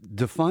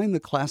 Define the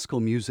classical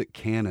music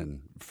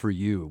canon for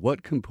you.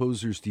 What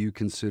composers do you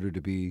consider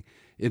to be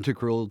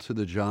integral to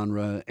the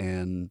genre,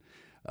 and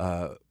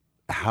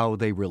how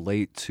they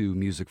relate to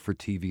music for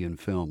TV and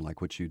film, like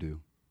what you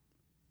do?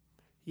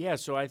 Yeah,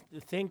 so I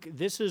think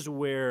this is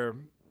where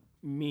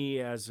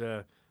me as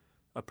a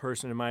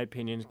person, in my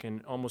opinion,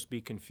 can almost be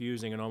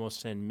confusing and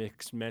almost send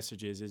mixed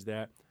messages, is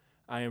that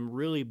I am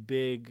really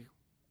big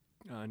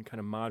on kind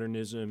of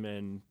modernism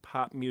and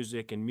pop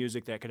music and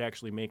music that could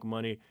actually make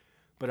money.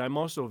 But I'm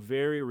also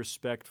very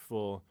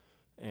respectful,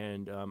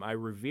 and I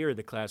revere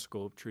the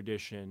classical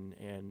tradition.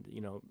 And,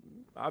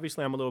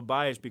 obviously I'm a little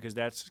biased because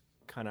that's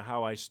kind of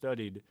how I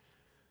studied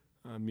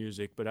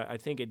music. But I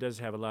think it does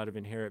have a lot of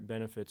inherent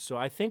benefits. So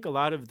I think a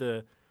lot of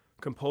the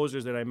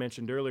composers that I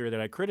mentioned earlier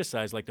that I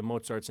criticized, like the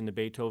Mozarts and the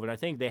Beethoven, I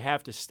think they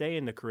have to stay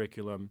in the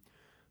curriculum,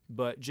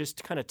 but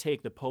just kind of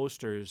take the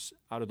posters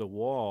out of the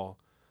wall,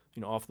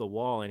 off the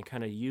wall, and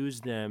kind of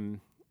use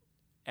them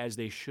as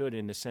they should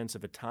in the sense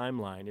of a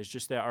timeline. It's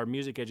just that our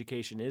music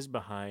education is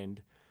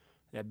behind,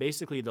 that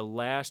basically the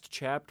last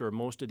chapter of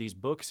most of these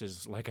books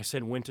is, like I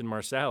said, Wynton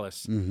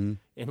Marsalis in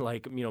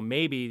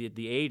maybe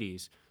the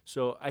 80s.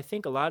 So I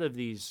think a lot of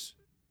these,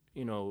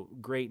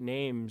 great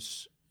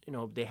names,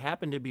 they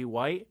happen to be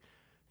white.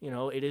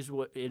 It is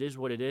what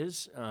it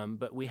is,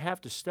 but we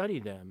have to study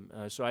them.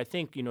 So I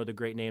think, the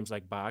great names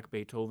like Bach,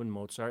 Beethoven,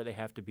 Mozart, they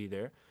have to be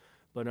there.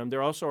 But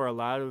there also are a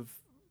lot of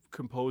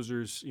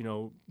composers,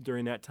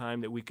 during that time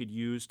that we could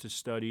use to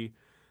study,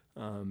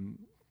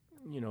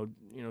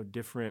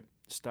 different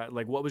style,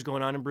 like what was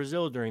going on in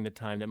Brazil during the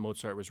time that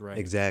Mozart was writing.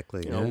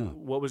 Exactly.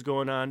 What was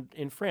going on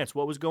in France,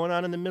 what was going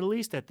on in the Middle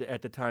East at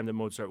the time that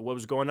Mozart, what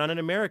was going on in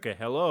America.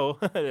 Hello,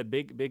 a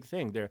big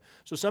thing there.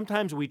 So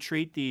sometimes we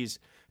treat these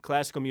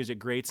classical music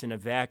greats in a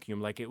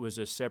vacuum, like it was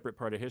a separate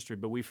part of history,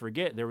 but we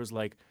forget there was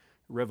like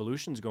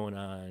revolutions going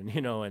on,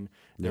 and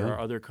there are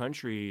other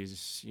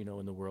countries,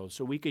 in the world.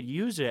 So we could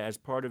use it as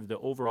part of the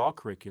overall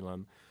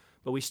curriculum,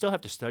 but we still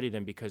have to study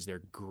them because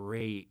they're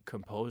great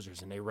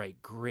composers and they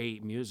write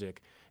great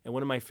music. And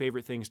one of my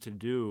favorite things to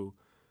do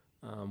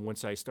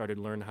once I started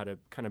learning how to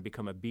kind of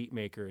become a beat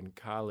maker in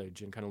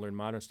college and kind of learn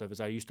modern stuff is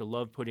I used to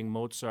love putting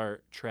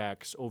Mozart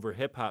tracks over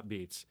hip-hop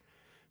beats,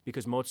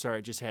 because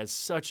Mozart just has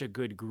such a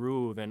good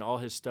groove, and all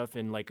his stuff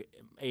in like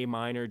A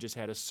minor just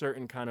had a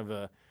certain kind of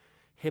a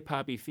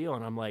hip-hop-y feel,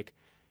 and I'm like,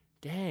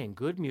 dang,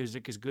 good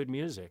music is good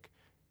music.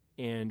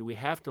 And we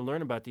have to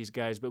learn about these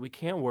guys, but we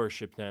can't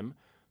worship them.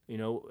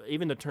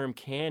 Even the term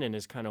canon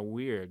is kind of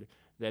weird,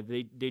 that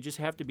they just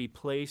have to be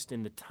placed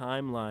in the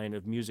timeline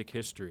of music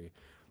history.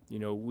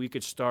 We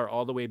could start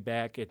all the way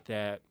back at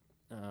that,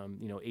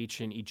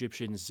 ancient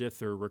Egyptian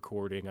zither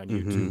recording on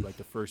YouTube, like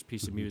the first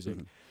piece of music,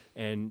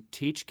 and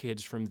teach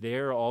kids from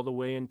there all the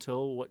way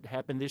until what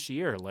happened this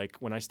year. Like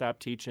when I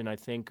stopped teaching, I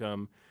think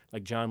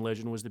like John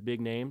Legend was the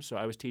big name, so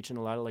I was teaching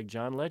a lot of like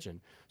John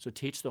Legend. So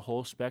teach the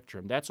whole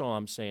spectrum. That's all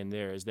I'm saying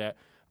there, is that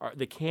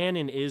the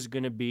canon is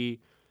going to be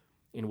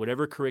in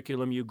whatever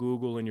curriculum you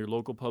Google in your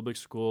local public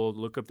school.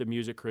 Look up the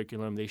music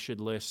curriculum. They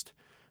should list,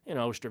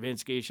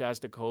 Stravinsky,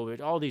 Shostakovich,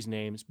 all these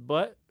names,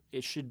 but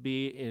it should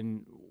be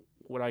in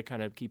what I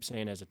kind of keep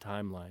saying as a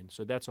timeline.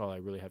 So that's all I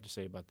really have to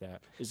say about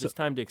that. It's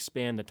time to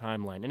expand the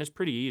timeline, and it's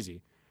pretty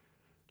easy.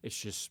 It's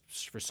just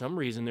for some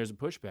reason there's a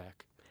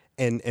pushback.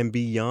 And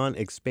beyond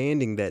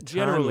expanding that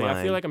Generally, timeline,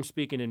 I feel like I'm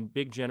speaking in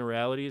big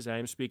generalities. I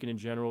am speaking in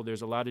general.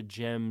 There's a lot of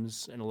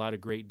gems and a lot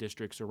of great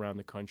districts around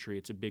the country.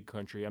 It's a big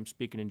country. I'm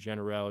speaking in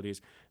generalities,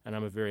 and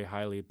I'm a very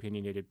highly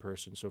opinionated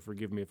person. So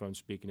forgive me if I'm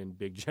speaking in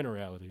big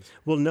generalities.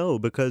 well, no,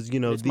 because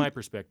It's my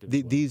perspective.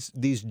 As well.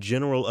 these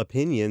general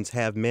opinions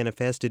have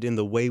manifested in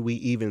the way we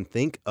even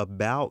think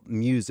about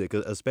music,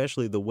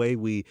 especially the way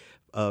we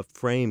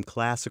frame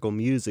classical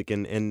music.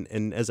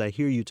 And as I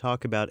hear you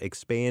talk about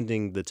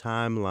expanding the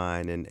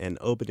timeline and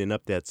opening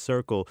up that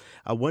circle,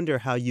 I wonder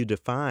how you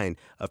define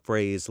a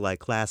phrase like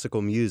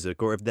classical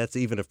music, or if that's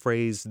even a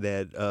phrase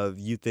that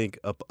you think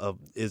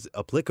is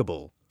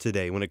applicable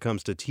today when it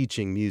comes to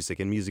teaching music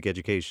and music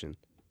education.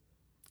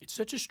 It's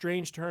such a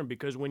strange term,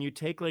 because when you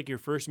take like your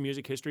first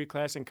music history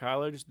class in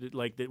college,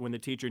 when the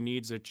teacher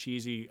needs a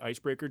cheesy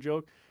icebreaker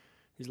joke,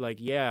 he's like,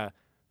 yeah,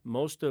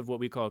 most of what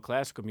we call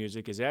classical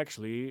music is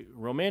actually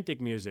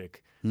romantic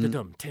music.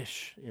 Da-dum,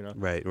 tish,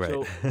 Right.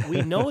 So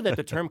we know that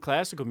the term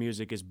classical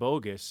music is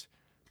bogus,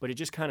 but it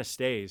just kind of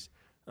stays.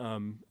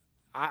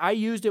 I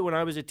used it when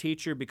I was a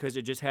teacher because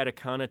it just had a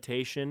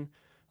connotation.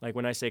 Like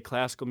when I say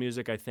classical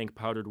music, I think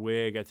Powdered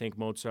Wig, I think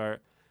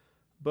Mozart.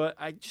 But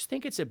I just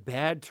think it's a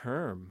bad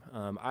term.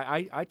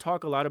 I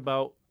talk a lot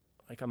about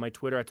like on my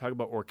Twitter, I talk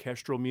about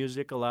orchestral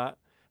music a lot.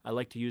 I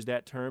like to use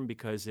that term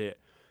because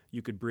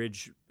you could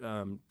bridge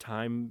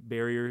time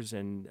barriers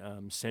and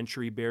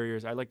century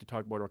barriers. I like to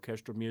talk about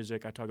orchestral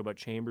music. I talk about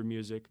chamber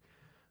music.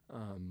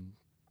 Um,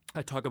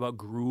 I talk about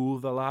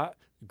groove a lot.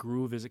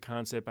 Groove is a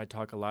concept I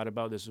talk a lot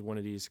about. This is one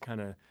of these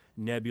kind of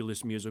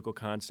nebulous musical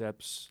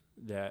concepts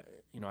that,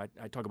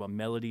 I talk about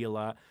melody a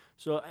lot.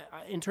 So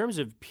in terms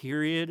of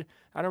period,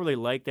 I don't really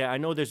like that. I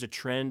know there's a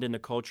trend in the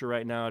culture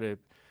right now to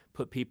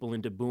put people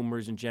into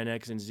boomers and Gen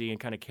X and Z and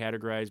kind of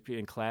categorize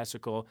in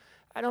classical.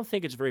 I don't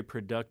think it's very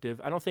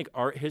productive. I don't think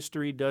art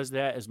history does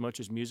that as much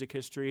as music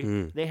history.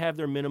 Mm. They have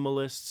their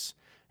minimalists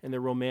and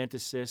their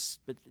romanticists,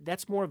 but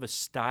that's more of a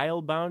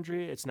style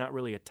boundary. It's not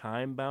really a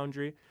time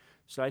boundary.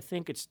 So I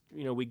think it's,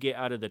 we get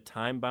out of the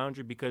time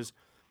boundary because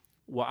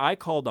what I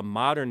called a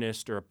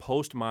modernist or a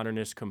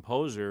postmodernist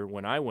composer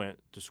when I went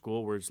to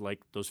school was like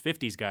those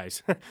 50s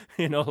guys,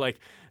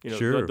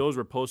 Sure. those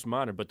were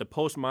postmodern. But the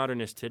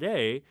postmodernists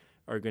today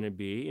are going to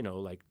be,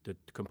 like the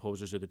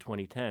composers of the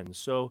 2010s.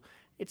 So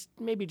it's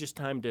maybe just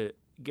time to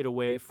get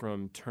away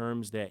from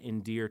terms that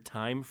endear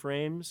time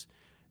frames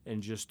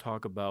and just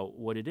talk about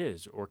what it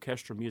is: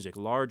 orchestral music,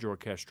 large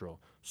orchestral,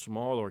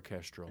 small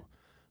orchestral,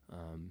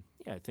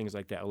 things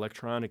like that.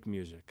 Electronic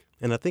music.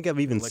 And I think I've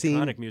even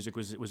Electronic seen. music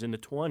was in the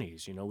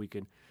 20s. We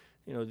could,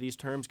 these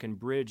terms can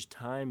bridge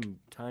time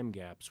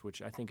gaps,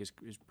 which I think is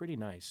pretty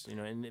nice.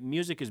 And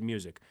music is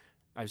music.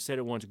 I've said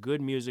it once: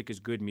 good music is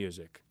good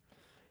music,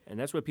 and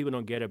that's what people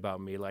don't get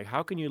about me. Like,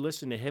 how can you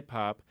listen to hip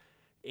hop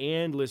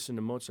and listen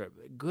to Mozart?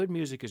 Good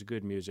music is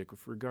good music,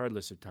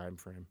 regardless of time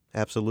frame.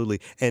 Absolutely.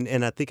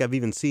 And I think I've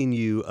even seen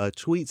you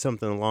tweet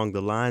something along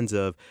the lines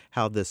of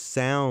how the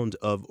sound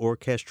of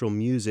orchestral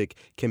music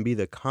can be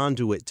the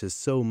conduit to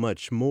so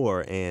much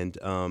more. And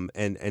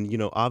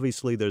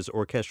obviously there's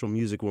orchestral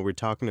music when we're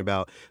talking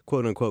about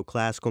quote unquote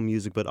classical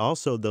music, but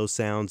also those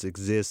sounds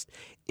exist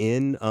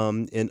in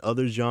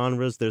other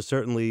genres. There's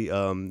certainly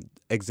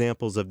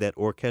examples of that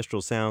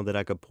orchestral sound that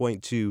I could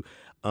point to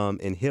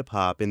in hip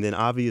hop, and then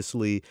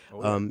obviously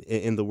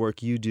in the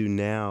work you do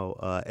now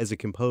as a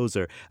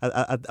composer.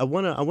 I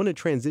want to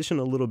transition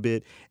a little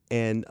bit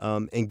and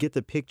get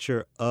the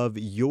picture of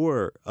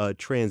your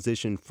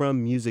transition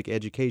from music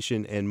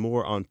education and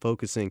more on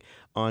focusing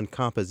on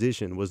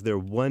composition. Was there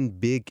one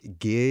big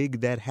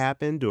gig that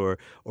happened, or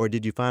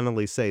did you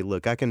finally say,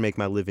 "Look, I can make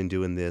my living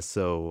doing this,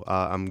 so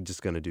I'm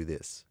just going to do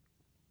this"?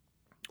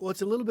 Well,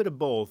 it's a little bit of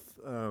both.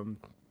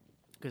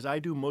 Because I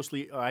do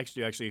mostly,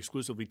 actually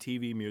exclusively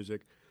TV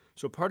music.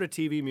 So part of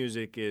TV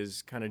music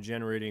is kind of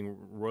generating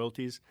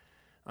royalties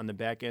on the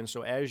back end.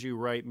 So as you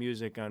write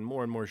music on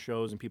more and more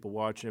shows and people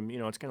watch them,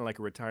 it's kind of like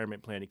a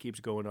retirement plan. It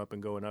keeps going up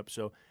and going up.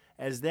 So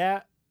as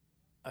that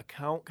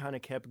account kind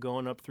of kept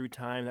going up through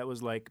time, that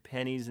was like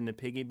pennies in the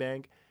piggy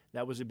bank.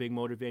 That was a big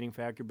motivating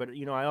factor. But,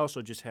 I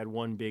also just had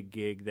one big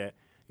gig that,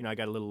 I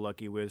got a little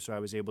lucky with. So I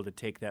was able to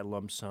take that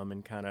lump sum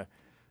and kind of,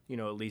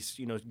 at least,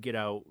 get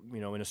out,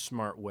 in a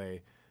smart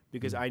way.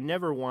 Because I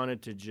never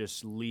wanted to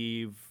just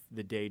leave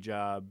the day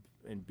job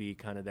and be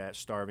kind of that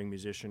starving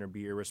musician or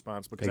be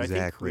irresponsible. Because I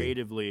think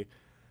creatively,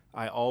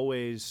 I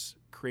always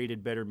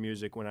created better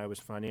music when I was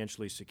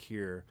financially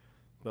secure.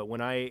 But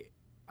when I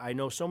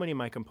know so many of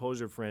my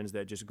composer friends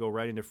that just go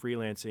right into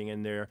freelancing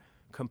and they're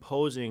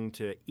composing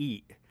to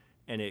eat,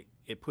 and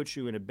it puts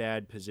you in a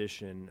bad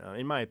position,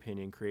 in my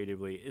opinion,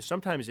 creatively.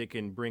 Sometimes it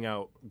can bring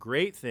out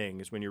great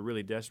things when you're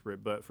really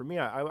desperate. But for me,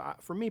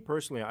 for me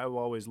personally, I've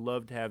always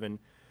loved having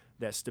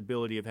that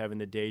stability of having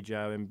the day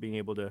job and being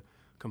able to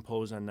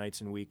compose on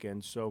nights and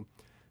weekends. So,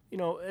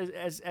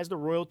 as the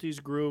royalties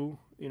grew,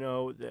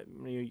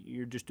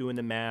 you're just doing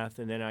the math,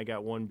 and then I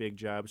got one big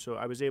job. So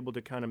I was able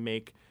to kind of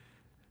make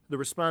the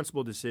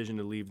responsible decision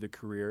to leave the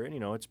career, and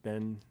it's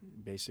been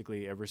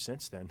basically ever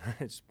since then.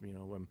 It's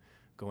I'm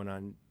going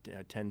on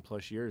 10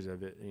 plus years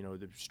of it,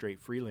 the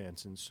straight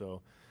freelance, and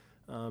so.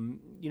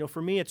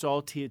 For me, it's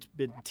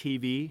been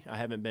TV. I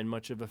haven't been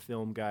much of a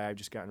film guy. I've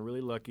just gotten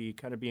really lucky,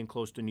 kind of being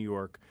close to New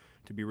York,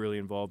 to be really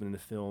involved in the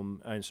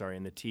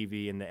in the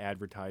TV and the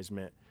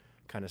advertisement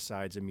kind of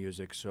sides of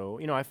music. So,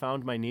 I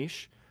found my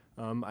niche.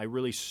 I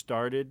really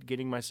started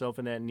getting myself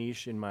in that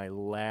niche in my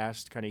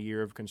last kind of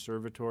year of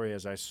conservatory,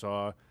 as I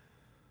saw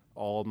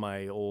all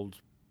my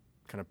old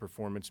kind of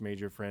performance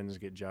major friends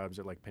get jobs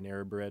at like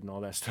Panera Bread and all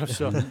that stuff.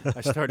 So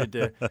I started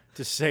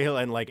to sail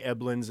and like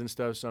Eblin's and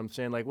stuff. So I'm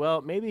saying like,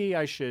 well, maybe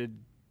I should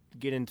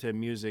get into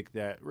music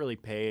that really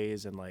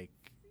pays. And like,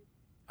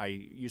 I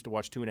used to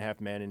watch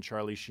 2.5 Men, and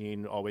Charlie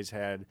Sheen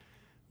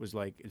was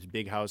like his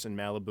big house in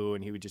Malibu,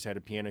 and he would just had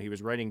a piano. He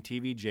was writing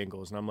TV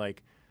jingles, and I'm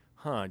like,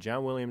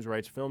 John Williams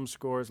writes film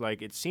scores.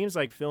 Like, it seems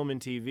like film and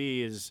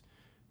TV is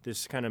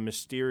this kind of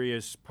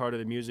mysterious part of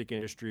the music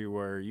industry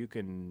where you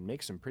can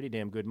make some pretty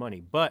damn good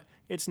money, but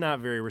it's not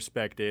very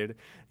respected.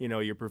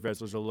 Your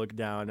professors will look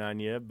down on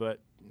you, but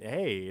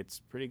hey, it's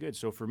pretty good.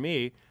 So for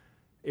me,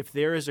 if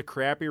there is a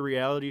crappy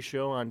reality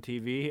show on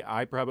TV,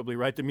 I probably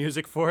write the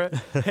music for it,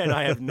 and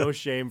I have no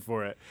shame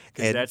for it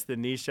because And that's the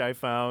niche I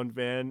found,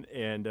 man.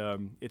 And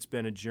it's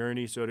been a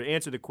journey. So to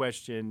answer the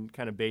question,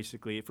 kind of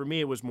basically, for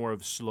me, it was more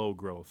of slow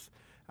growth.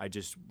 I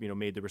just,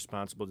 made the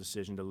responsible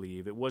decision to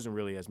leave. It wasn't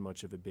really as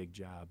much of a big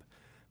job,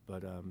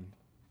 but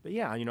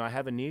yeah, I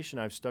have a niche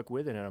and I've stuck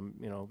with it. And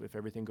if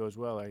everything goes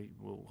well, I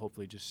will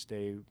hopefully just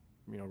stay,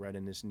 right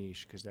in this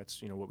niche because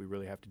that's, what we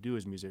really have to do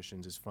as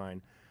musicians is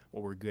find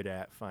what we're good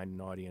at, find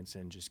an audience,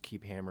 and just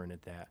keep hammering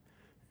at that.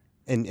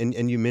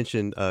 and you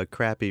mentioned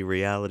crappy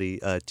reality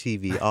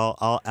TV.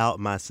 I'll out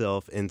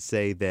myself and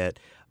say that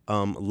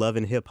Love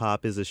and Hip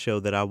Hop is a show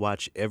that I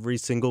watch every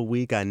single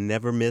week. I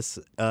never miss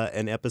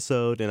an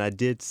episode, and I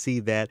did see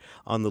that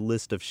on the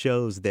list of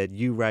shows that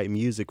you write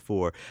music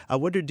for. I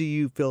wonder, do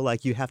you feel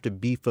like you have to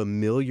be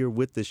familiar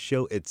with the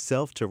show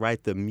itself to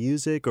write the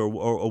music, or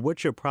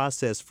what's your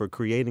process for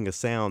creating a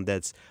sound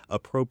that's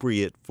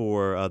appropriate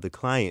for the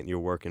client you're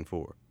working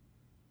for?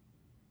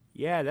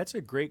 Yeah, that's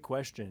a great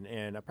question,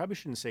 and I probably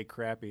shouldn't say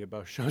crappy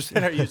about shows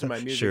that are using my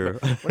music. Sure.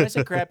 But when I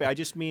say crappy, I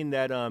just mean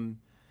that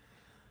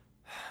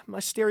my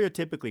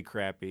stereotypically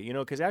crappy,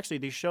 because actually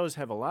these shows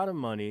have a lot of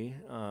money.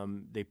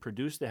 They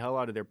produce the hell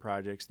out of their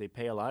projects. They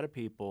pay a lot of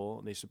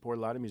people. They support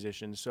a lot of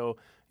musicians. So,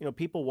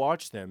 people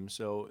watch them.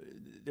 So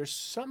there's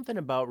something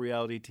about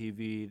reality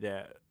TV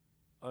that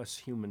us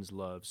humans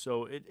love.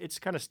 So it's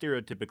kind of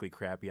stereotypically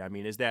crappy. I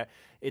mean, is that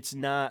it's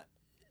not.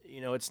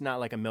 It's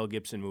not like a Mel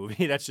Gibson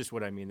movie. That's just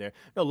what I mean there.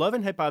 No, Love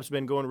and Hip Hop's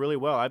been going really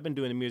well. I've been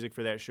doing the music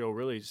for that show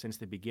really since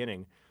the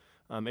beginning.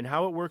 And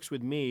how it works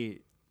with me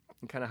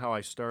and kind of how I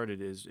started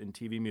is in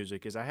TV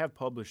music is I have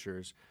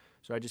publishers.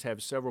 So I just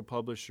have several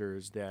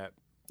publishers that,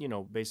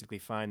 basically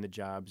find the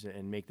jobs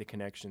and make the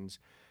connections.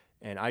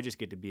 And I just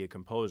get to be a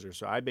composer.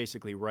 So I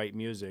basically write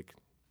music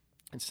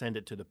and send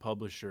it to the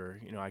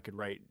publisher. I could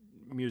write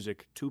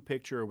music to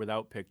picture or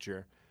without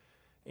picture.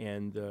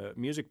 And the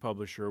music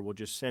publisher will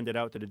just send it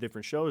out to the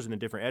different shows and the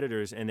different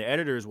editors, and the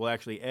editors will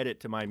actually edit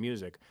to my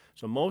music.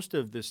 So most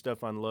of the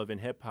stuff on Love and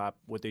Hip Hop,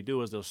 what they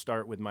do is they'll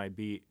start with my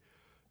beat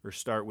or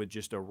start with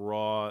just a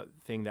raw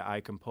thing that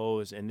I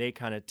compose, and they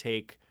kind of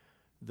take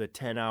the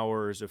 10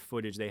 hours of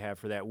footage they have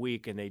for that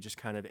week, and they just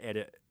kind of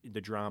edit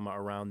the drama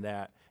around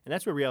that. And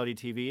that's what reality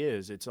TV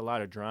is. It's a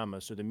lot of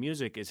drama. So the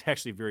music is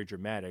actually very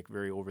dramatic,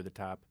 very over the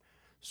top.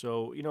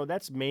 So,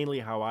 that's mainly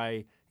how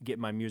I get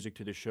my music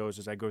to the shows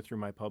as I go through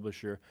my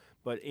publisher.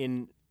 But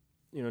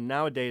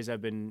nowadays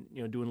I've been,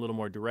 doing a little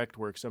more direct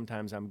work.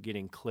 Sometimes I'm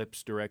getting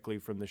clips directly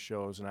from the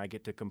shows and I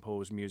get to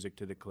compose music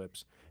to the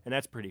clips. And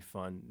that's pretty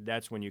fun.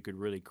 That's when you could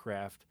really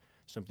craft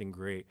something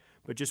great.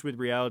 But just with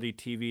reality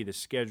TV, the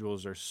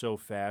schedules are so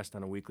fast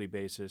on a weekly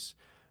basis.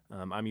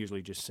 I'm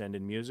usually just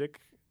sending music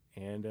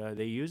and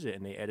they use it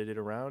and they edit it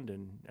around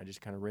and I just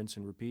kind of rinse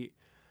and repeat.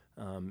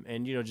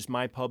 And just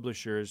my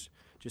publishers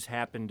just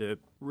happen to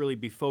really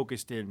be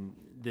focused in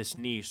this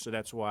niche, so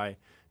that's why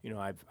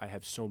I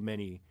have so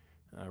many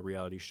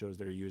reality shows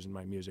that are using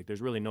my music.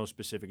 There's really no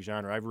specific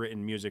genre. I've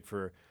written music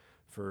for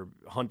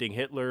Hunting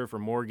Hitler, for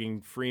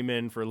Morgan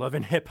Freeman, for Love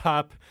and Hip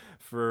Hop,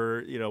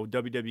 for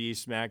WWE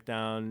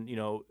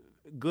SmackDown.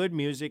 Good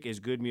music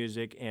is good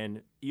music,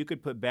 and you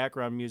could put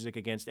background music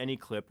against any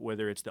clip,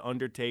 whether it's The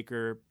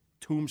Undertaker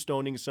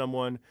tombstoning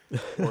someone,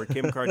 or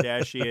Kim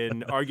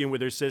Kardashian arguing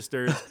with her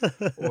sisters,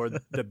 or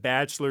The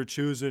Bachelor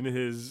choosing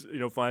his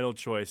final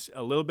choice.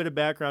 A little bit of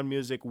background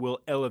music will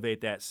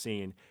elevate that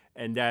scene,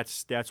 and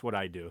that's what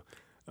I do.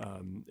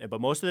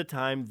 But most of the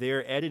time,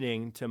 they're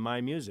editing to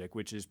my music,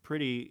 which is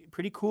pretty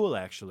cool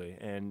actually.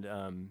 And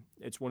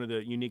it's one of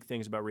the unique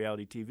things about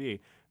reality TV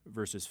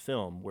versus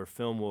film, where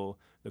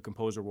the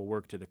composer will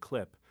work to the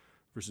clip.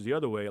 Versus the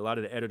other way, a lot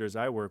of the editors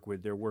I work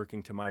with, they're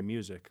working to my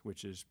music,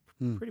 which is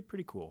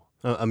pretty cool.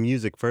 A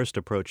music first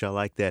approach. I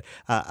like that.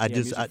 I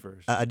music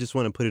first. I just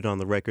want to put it on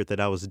the record that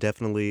I was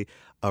definitely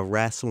a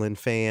wrestling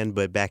fan,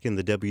 but back in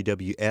the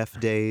WWF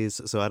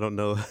days. So I don't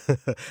know,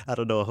 I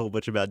don't know a whole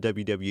bunch about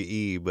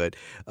WWE. But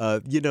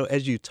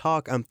as you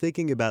talk, I'm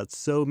thinking about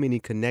so many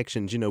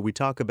connections. We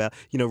talk about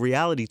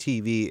reality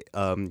TV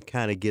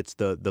kind of gets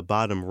the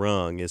bottom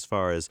rung as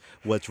far as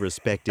what's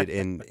respected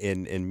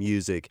in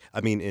music. I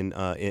mean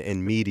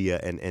in media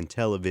and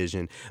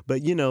television.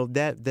 But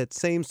that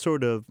same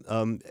sort of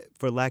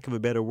for lack of a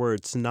better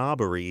word,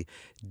 snobbery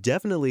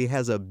definitely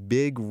has a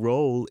big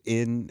role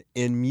in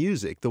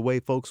music. The way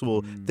folks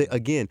will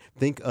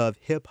think of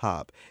hip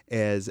hop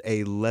as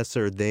a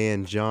lesser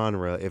than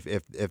genre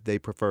if they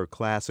prefer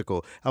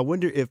classical. I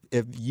wonder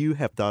if you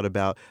have thought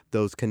about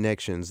those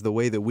connections, the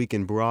way that we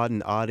can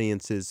broaden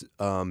audiences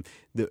in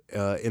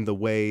the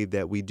way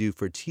that we do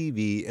for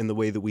TV and the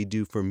way that we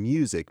do for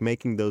music,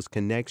 making those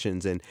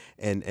connections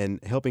and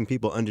helping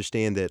people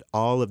understand that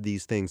all of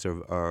these things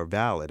are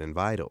valid and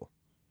vital.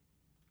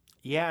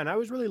 Yeah, and I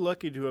was really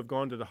lucky to have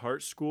gone to the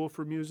Hart School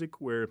for Music,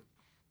 where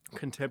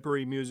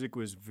contemporary music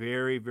was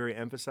very, very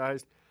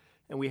emphasized.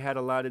 And we had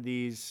a lot of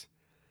these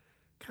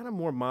kind of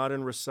more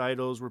modern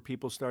recitals where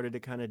people started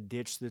to kind of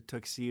ditch the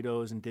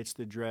tuxedos and ditch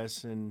the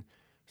dress and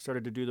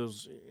started to do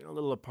those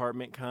little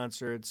apartment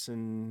concerts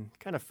and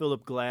kind of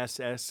Philip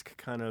Glass-esque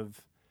kind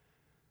of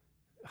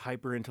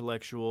hyper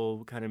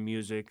intellectual kind of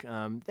music.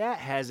 That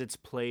has its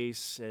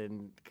place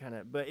and kind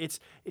of, but it's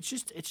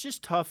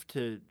just tough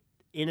to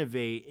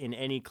innovate in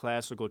any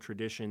classical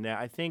tradition. That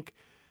I think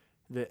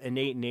the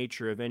innate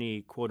nature of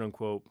any quote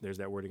unquote, there's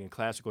that word again,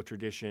 classical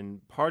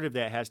tradition, part of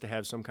that has to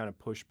have some kind of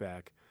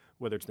pushback,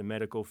 whether it's the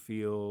medical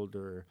field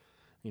or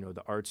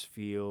the arts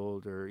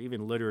field or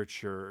even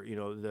literature.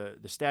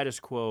 The status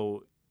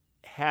quo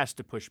has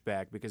to push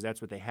back because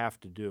that's what they have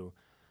to do.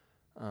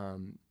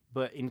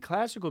 But in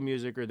classical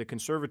music or the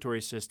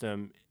conservatory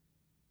system,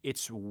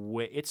 it's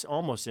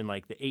almost in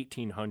like the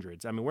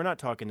 1800s. I mean, we're not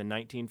talking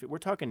we're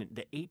talking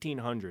the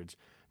 1800s.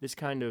 This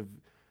kind of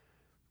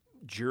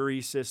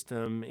jury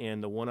system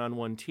and the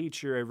one-on-one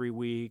teacher every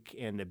week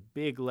and the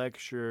big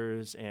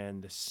lectures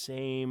and the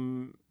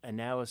same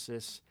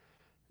analysis.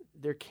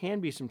 There can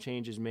be some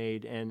changes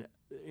made, and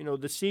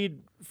the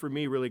seed for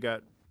me really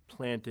got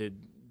planted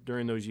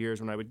during those years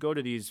when I would go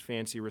to these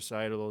fancy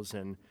recitals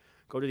and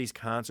go to these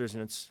concerts,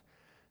 and it's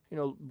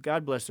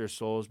God bless their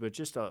souls, but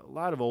just a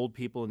lot of old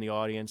people in the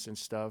audience and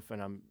stuff,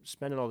 and I'm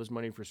spending all this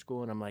money for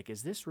school, and I'm like,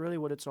 is this really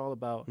what it's all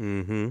about?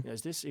 Mm-hmm.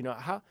 Is this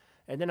how?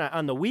 And then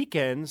on the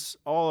weekends,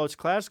 all us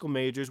classical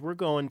majors, we're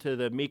going to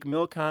the Meek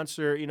Mill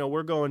concert.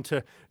 We're going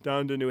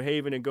down to New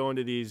Haven and going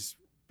to these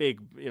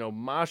big,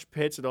 mosh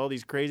pits and all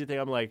these crazy things.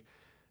 I'm like,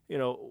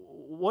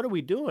 what are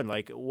we doing?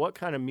 Like, what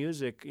kind of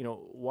music?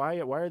 Why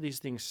are these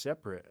things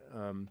separate?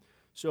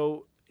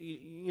 So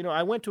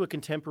I went to a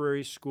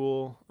contemporary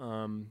school,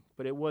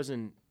 but it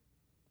wasn't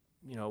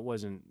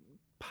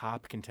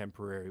pop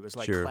contemporary. It was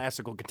like Sure.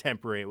 classical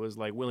contemporary. It was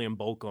like William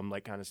Bolcom,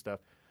 like kind of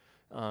stuff.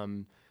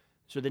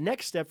 So the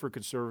next step for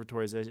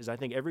conservatories is I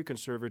think every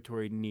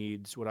conservatory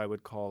needs what I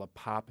would call a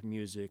pop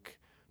music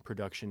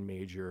production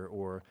major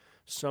or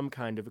some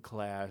kind of a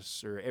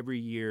class, or every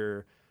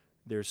year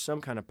there's some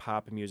kind of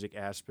pop music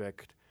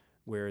aspect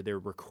where they're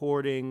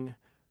recording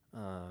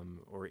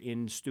or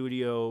in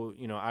studio.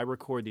 I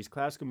record these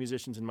classical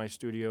musicians in my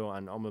studio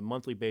on a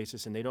monthly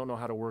basis, and they don't know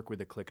how to work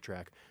with a click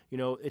track.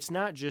 It's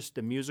not just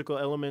the musical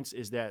elements,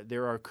 is that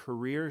there are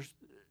careers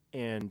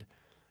and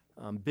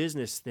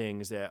business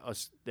things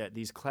that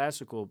these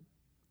classical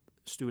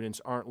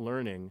students aren't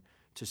learning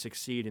to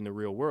succeed in the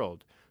real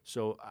world.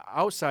 So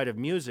outside of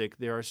music,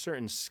 there are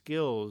certain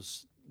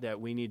skills that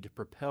we need to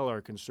propel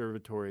our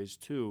conservatories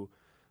to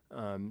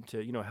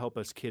help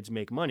us kids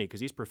make money,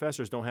 because these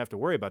professors don't have to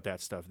worry about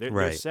that stuff. They're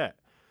Right. set.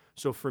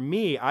 So for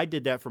me, I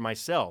did that for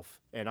myself,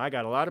 and I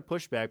got a lot of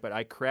pushback, but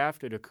I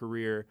crafted a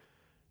career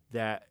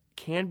that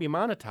can be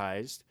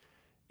monetized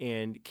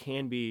and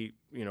can be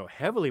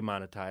heavily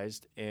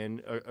monetized,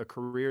 and a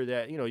career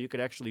that you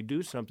could actually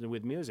do something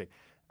with music.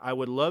 I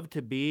would love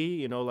to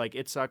be like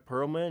Itzhak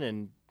Perlman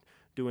and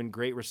doing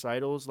great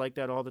recitals like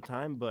that all the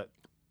time, but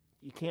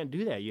you can't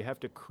do that. You have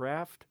to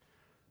craft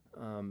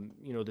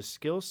the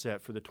skill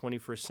set for the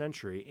 21st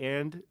century.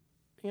 And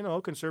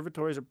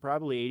conservatories are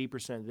probably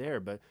 80% there,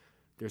 but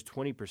there's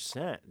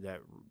 20%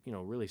 that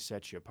really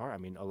sets you apart. I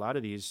mean, a lot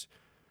of these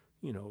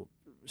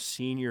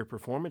senior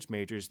performance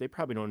majors, they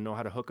probably don't know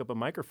how to hook up a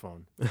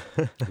microphone.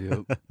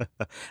 Yep.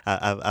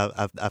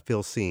 I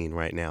feel seen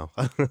right now.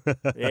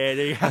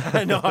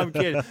 Yeah, no, I'm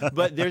kidding.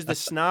 But there's the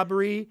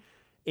snobbery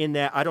in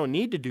that I don't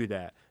need to do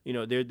that.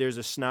 There's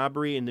a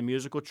snobbery in the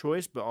musical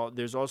choice, but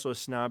there's also a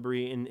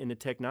snobbery in the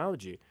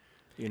technology.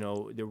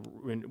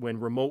 When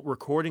remote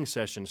recording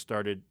sessions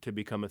started to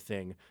become a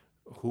thing,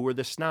 who were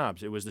the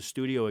snobs? It was the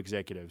studio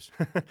executives.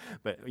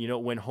 But,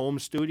 when home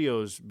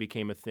studios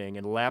became a thing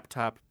and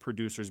laptop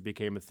producers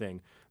became a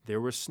thing,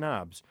 there were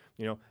snobs.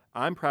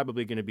 I'm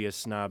probably going to be a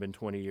snob in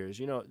 20 years.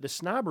 The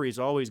snobbery is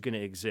always going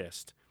to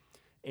exist.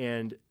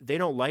 And they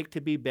don't like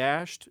to be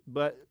bashed,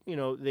 but,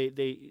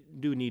 they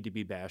do need to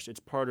be bashed. It's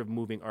part of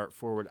moving art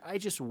forward. I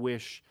just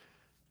wish,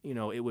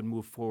 it would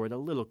move forward a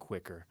little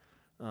quicker,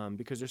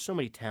 because there's so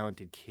many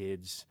talented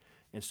kids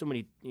and so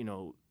many,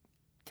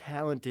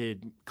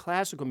 talented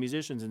classical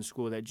musicians in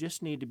school that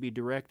just need to be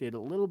directed a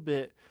little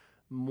bit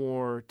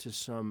more to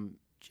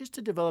just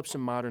to develop some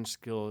modern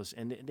skills,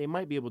 and they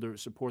might be able to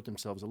support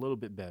themselves a little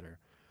bit better.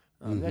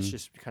 That's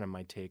just kind of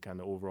my take on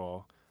the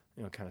overall,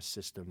 kind of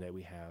system that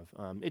we have.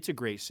 It's a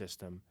great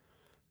system,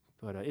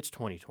 but it's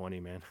 2020,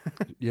 man.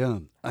 Yeah.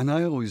 And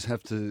I always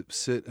have to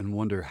sit and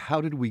wonder, how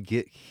did we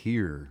get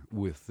here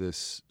with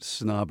this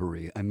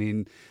snobbery? I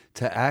mean,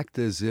 to act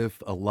as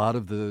if a lot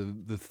of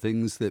the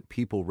things that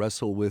people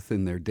wrestle with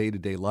in their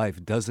day-to-day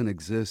life doesn't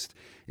exist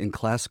in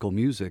classical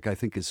music, I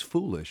think is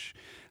foolish.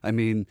 I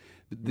mean,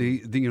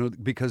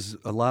 because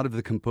a lot of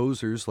the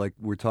composers, like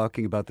we're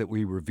talking about that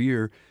we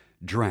revere,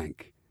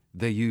 drank.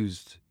 They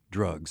used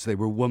drugs. They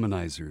were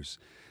womanizers.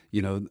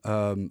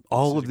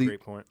 All of great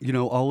point.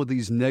 all of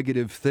these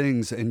negative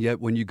things, and yet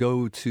when you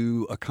go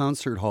to a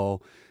concert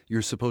hall,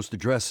 you're supposed to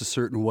dress a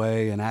certain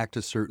way and act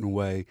a certain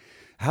way.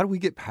 How do we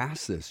get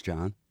past this,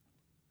 John?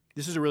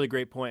 This is a really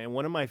great point. And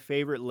one of my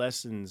favorite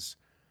lessons,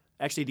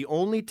 actually the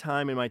only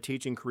time in my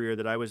teaching career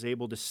that I was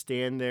able to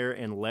stand there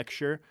and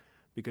lecture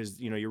because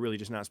you're really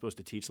just not supposed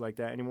to teach like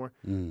that anymore.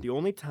 Mm. The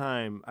only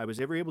time I was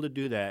ever able to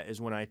do that is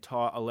when I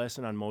taught a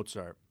lesson on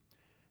Mozart,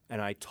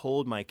 and I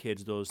told my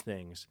kids those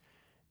things,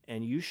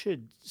 and you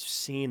should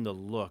seen the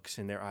looks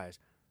in their eyes.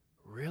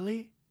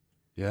 Really?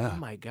 Yeah. Oh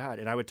my God!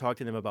 And I would talk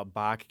to them about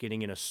Bach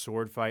getting in a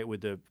sword fight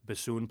with the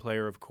bassoon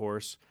player, of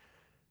course.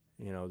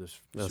 This A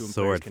bassoon players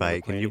sword can never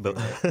fight. play Can you?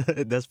 anything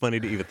right. That's funny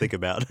to even think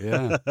about.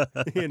 Yeah.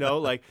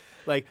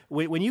 Like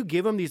when you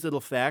give them these little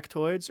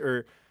factoids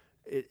or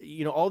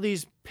all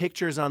these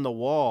pictures on the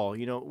wall,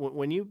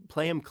 when you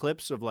play them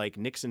clips of like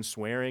Nixon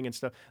swearing and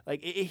stuff,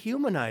 like it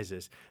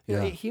humanizes.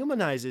 Yeah. It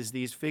humanizes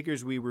these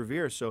figures we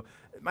revere. So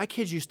my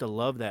kids used to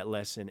love that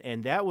lesson,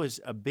 and that was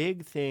a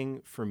big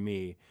thing for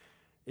me.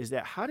 Is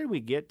that how did we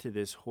get to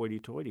this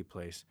hoity-toity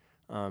place?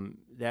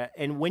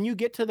 And when you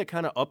get to the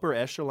kind of upper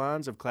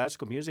echelons of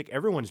classical music,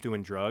 everyone's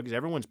doing drugs,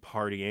 everyone's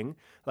partying.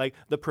 Like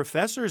the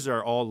professors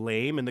are all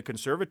lame in the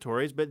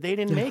conservatories, but they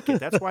didn't make it.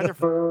 That's why they're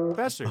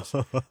professors.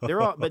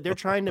 But they're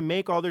trying to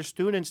make all their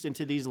students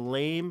into these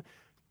lame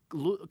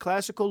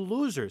classical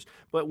losers.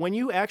 But when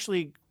you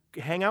actually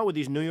hang out with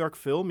these New York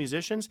Phil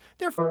musicians,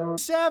 they're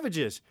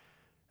savages.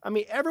 I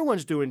mean,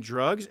 everyone's doing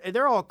drugs.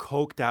 They're all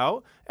coked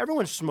out.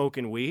 Everyone's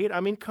smoking weed. I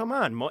mean, come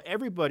on.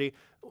 Everybody,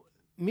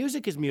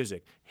 music is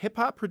music.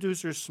 Hip-hop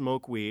producers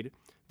smoke weed.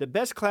 The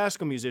best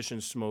classical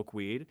musicians smoke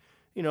weed.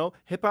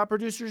 Hip-hop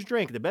producers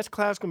drink. The best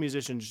classical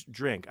musicians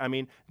drink. I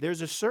mean,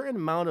 there's a certain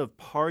amount of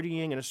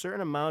partying and a certain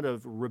amount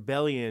of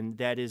rebellion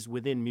that is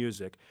within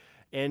music.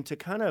 And to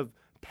kind of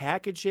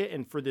package it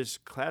and for this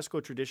classical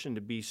tradition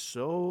to be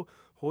so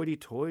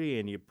hoity-toity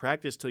and you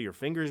practice till your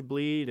fingers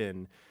bleed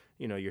and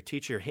your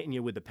teacher hitting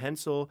you with a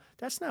pencil.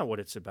 That's not what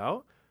it's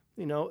about.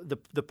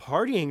 The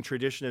partying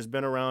tradition has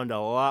been around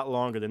a lot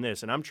longer than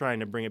this, and I'm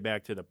trying to bring it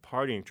back to the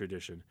partying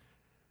tradition.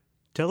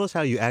 Tell us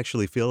how you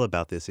actually feel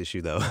about this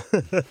issue, though.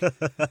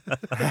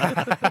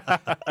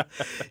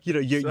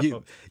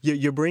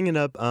 You're bringing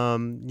up,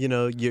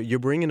 you're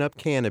bringing up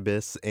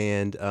cannabis,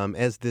 and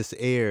as this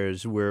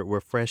airs,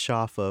 we're fresh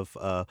off of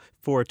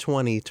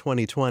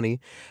 4/20/2020,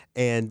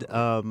 and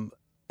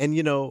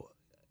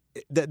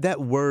that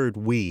word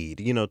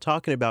weed,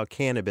 talking about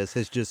cannabis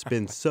has just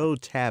been so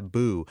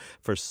taboo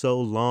for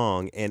so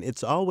long. And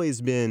it's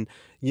always been,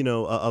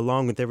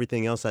 along with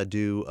everything else I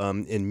do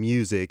in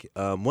music,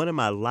 one of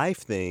my life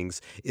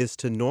things is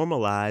to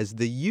normalize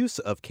the use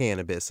of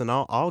cannabis. And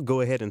I'll go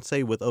ahead and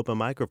say with open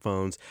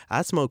microphones,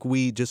 I smoke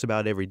weed just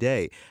about every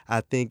day. I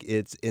think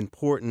it's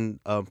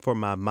important for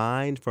my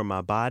mind, for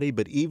my body,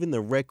 but even the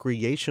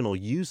recreational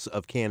use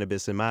of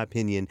cannabis, in my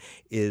opinion,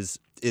 is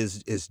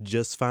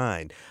just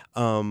fine.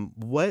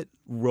 What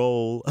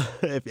role,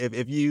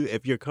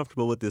 if you're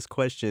comfortable with this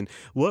question,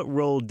 what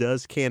role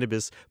does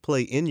cannabis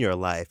play in your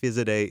life? Is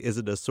it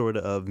a sort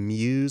of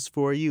muse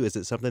for you? Is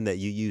it something that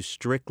you use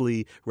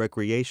strictly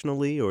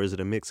recreationally, or is it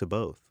a mix of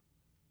both?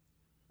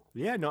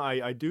 Yeah, no,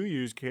 I do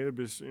use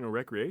cannabis,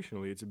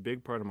 recreationally. It's a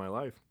big part of my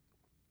life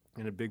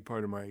and a big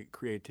part of my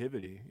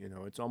creativity.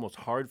 It's almost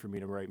hard for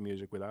me to write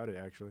music without it,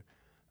 actually.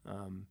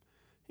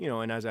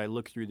 And as I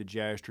look through the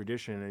jazz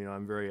tradition,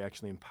 I'm very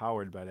actually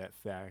empowered by that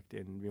fact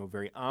and,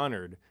 very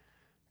honored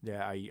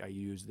that I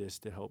use this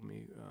to help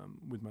me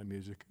with my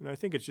music. And I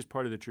think it's just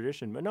part of the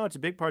tradition. But no, it's a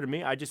big part of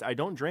me. I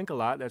don't drink a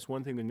lot. That's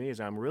one thing with me is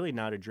I'm really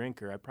not a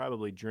drinker. I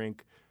probably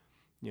drink,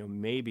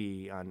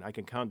 maybe I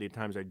can count the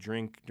times I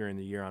drink during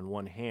the year on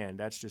one hand.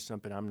 That's just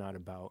something I'm not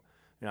about.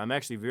 I'm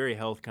actually very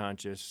health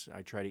conscious.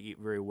 I try to eat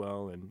very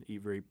well and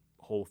eat very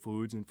whole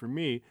foods. And for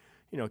me,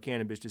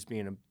 cannabis just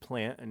being a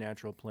plant, a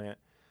natural plant,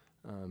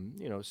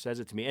 says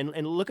it to me.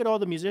 And look at all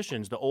the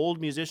musicians. The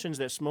old musicians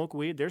that smoke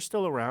weed, they're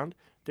still around.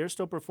 They're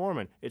still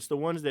performing. It's the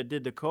ones that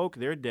did the coke,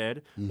 they're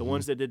dead. Mm-hmm. The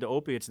ones that did the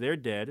opiates, they're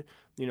dead.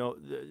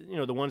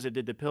 The ones that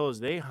did the pills,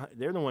 they're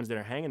the ones that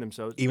are hanging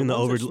themselves. Even the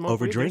over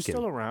drinking, they're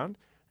still around,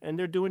 and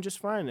they're doing just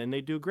fine, and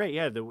they do great.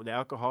 Yeah, the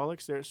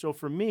alcoholics. So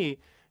for me,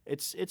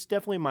 it's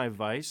definitely my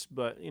vice,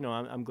 but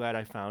I'm glad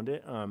I found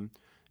it.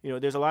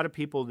 There's a lot of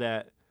people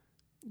that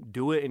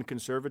do it in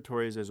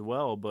conservatories as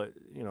well, but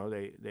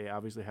they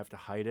obviously have to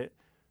hide it.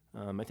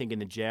 I think in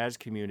the jazz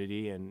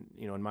community and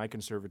in my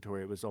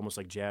conservatory, it was almost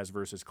like jazz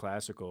versus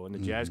classical. In the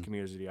jazz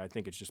community, I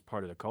think it's just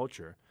part of the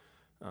culture.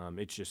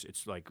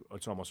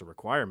 It's almost a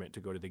requirement to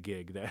go to the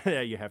gig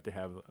that you have to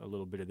have a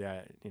little bit of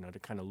that, to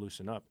kind of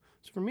loosen up.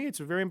 So for me, it's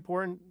a very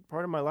important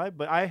part of my life.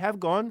 But I have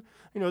gone,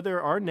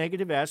 there are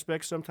negative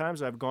aspects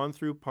sometimes. I've gone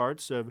through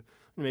parts of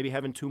maybe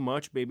having too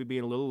much, maybe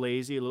being a little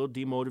lazy, a little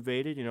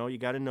demotivated. You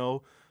got to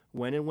know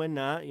when and when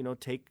not.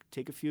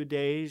 Take a few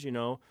days.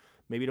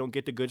 Maybe don't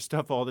get the good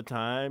stuff all the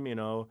time. Maybe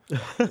kind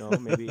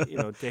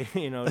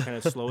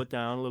of slow it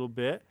down a little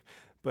bit.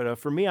 But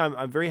for me,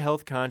 I'm very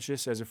health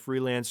conscious. As a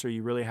freelancer,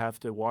 you really have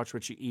to watch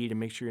what you eat and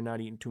make sure you're not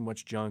eating too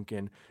much junk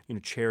and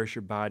cherish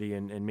your body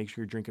and make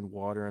sure you're drinking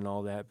water and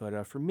all that.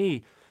 But for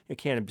me,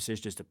 cannabis is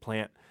just a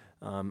plant.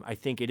 I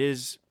think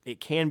it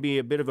can be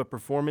a bit of a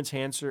performance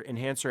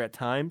enhancer at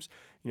times.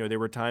 There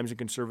were times in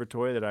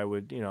conservatory that I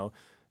would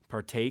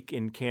partake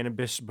in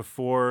cannabis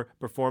before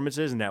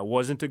performances, and that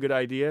wasn't a good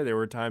idea. There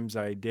were times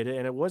I did it,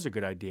 and it was a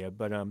good idea.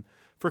 But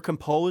for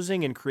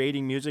composing and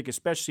creating music,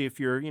 especially if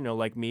you're,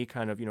 like me,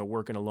 kind of,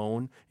 working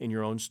alone in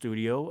your own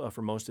studio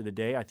for most of the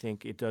day, I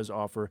think it does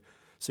offer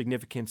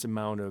significant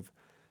amount of,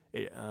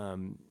 it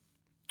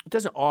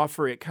doesn't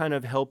offer, it kind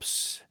of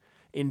helps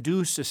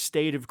induce a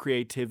state of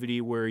creativity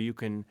where you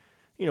can,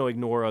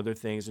 ignore other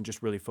things and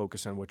just really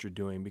focus on what you're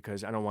doing,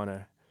 because I don't want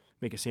to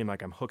make it seem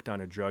like I'm hooked on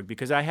a drug,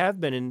 because I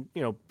have been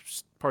in,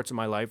 parts of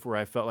my life where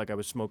I felt like I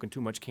was smoking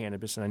too much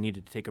cannabis and I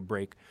needed to take a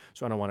break.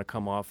 So I don't want to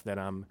come off that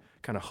I'm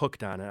kind of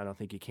hooked on it. I don't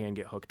think you can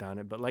get hooked on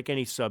it, but like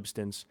any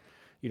substance,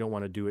 you don't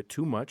want to do it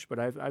too much. But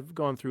I've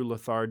gone through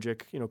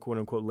lethargic, quote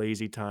unquote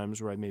lazy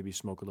times where I maybe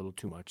smoke a little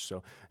too much.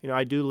 So,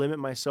 I do limit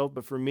myself,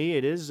 but for me,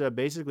 it is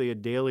basically a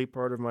daily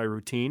part of my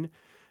routine.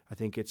 I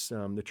think it's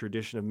the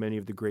tradition of many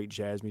of the great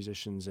jazz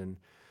musicians, and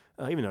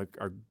even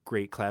our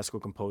great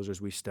classical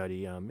composers we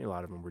study, a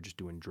lot of them were just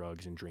doing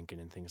drugs and drinking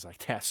and things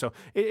like that. So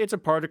it's a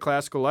part of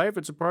classical life.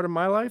 It's a part of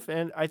my life,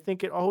 and I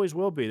think it always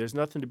will be. There's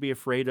nothing to be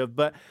afraid of.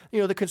 But,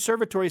 the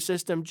conservatory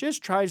system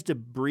just tries to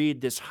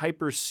breed this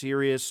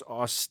hyper-serious,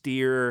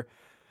 austere,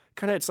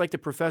 it's like the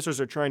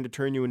professors are trying to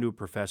turn you into a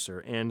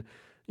professor. And,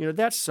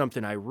 that's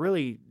something I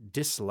really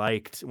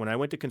disliked. When I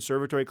went to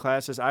conservatory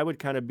classes, I would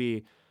kind of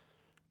be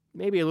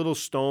maybe a little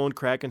stoned,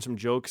 cracking some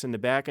jokes in the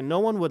back, and no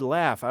one would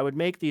laugh. I would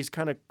make these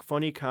kind of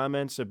funny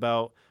comments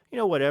about,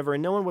 whatever,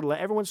 and no one would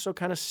laugh. Everyone's so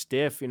kind of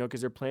stiff,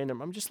 because they're playing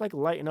them. I'm just like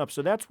lighting up.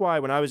 So that's why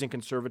when I was in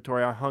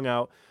conservatory, I hung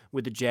out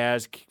with the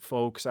jazz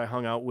folks. I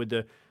hung out with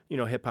the,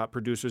 hip-hop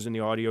producers in the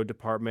audio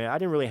department. I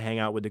didn't really hang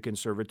out with the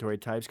conservatory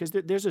types because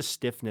there's a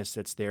stiffness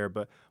that's there.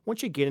 But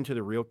once you get into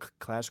the real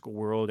classical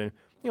world and,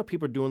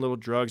 people are doing little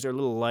drugs, they're a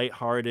little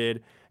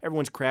lighthearted,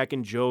 everyone's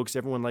cracking jokes,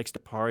 everyone likes to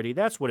party.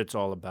 That's what it's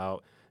all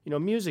about.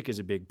 Music is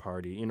a big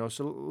party,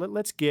 so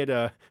let's get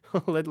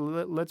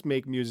let's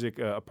make music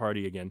a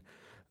party again.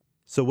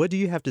 So what do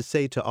you have to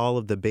say to all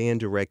of the band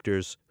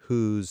directors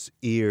whose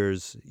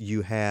ears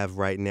you have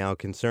right now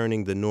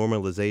concerning the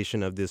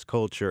normalization of this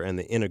culture and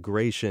the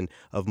integration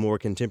of more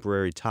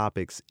contemporary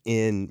topics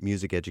in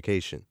music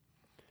education?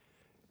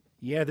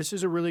 Yeah, this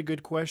is a really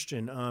good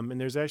question. And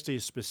there's actually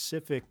a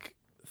specific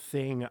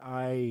thing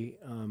I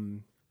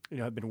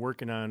have been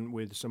working on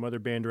with some other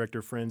band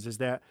director friends, is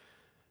that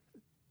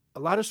a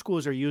lot of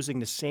schools are using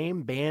the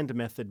same band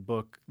method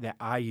book that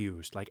I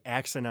used, like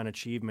Accent on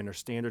Achievement or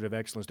Standard of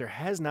Excellence. There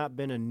has not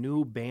been a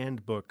new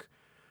band book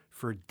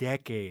for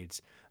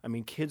decades. I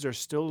mean, kids are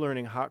still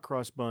learning Hot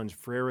Cross Buns,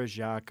 Frere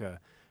Jacques,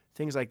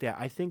 things like that.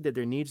 I think that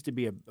there needs to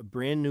be a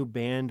brand new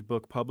band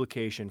book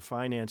publication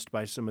financed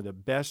by some of the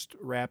best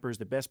rappers,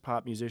 the best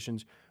pop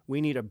musicians.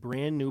 We need a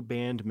brand new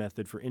band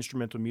method for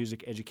instrumental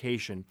music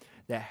education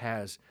that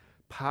has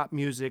pop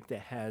music,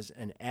 that has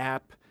an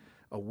app,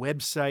 a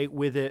website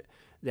with it,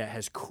 that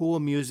has cool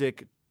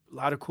music, a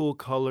lot of cool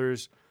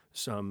colors,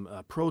 some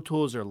Pro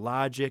Tools or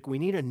Logic. We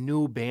need a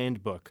new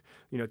band book.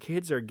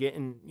 Kids are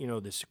getting,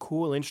 this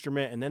cool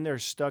instrument, and then they're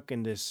stuck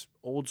in this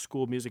old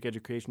school music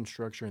education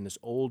structure and this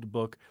old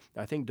book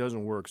that I think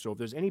doesn't work. So if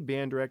there's any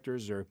band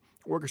directors or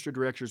orchestra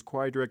directors,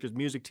 choir directors,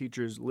 music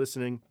teachers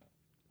listening,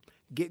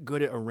 get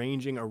good at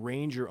arrange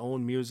your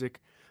own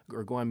music,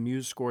 or go on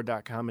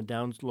musescore.com and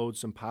download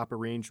some pop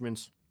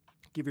arrangements.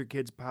 Give your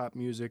kids pop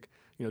music.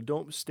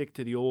 Don't stick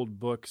to the old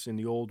books and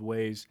the old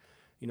ways.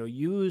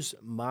 Use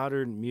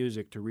modern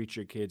music to reach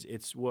your kids.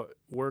 It's what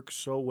works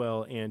so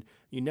well, and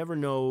you never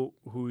know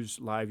whose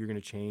life you're going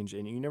to change,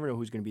 and you never know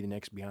who's going to be the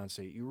next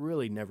Beyonce. You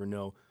really never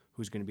know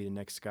who's going to be the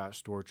next Scott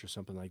Storch or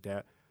something like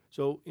that.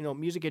 So,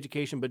 music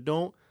education, but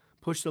don't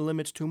push the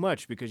limits too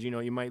much, because, you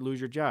might lose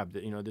your job.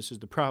 This is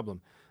the problem.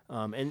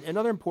 And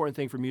another important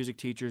thing for music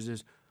teachers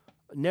is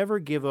never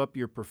give up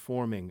your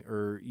performing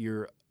or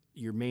your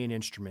main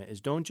instrument. Is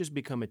don't just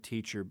become a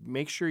teacher.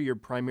 Make sure you're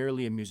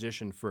primarily a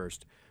musician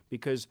first,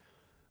 because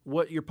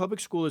what your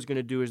public school is going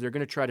to do is they're going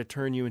to try to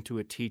turn you into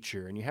a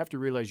teacher, and you have to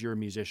realize you're a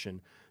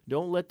musician.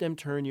 Don't let them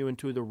turn you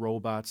into the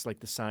robots like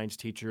the science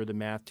teacher or the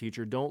math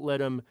teacher. Don't let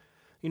them,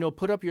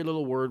 put up your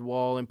little word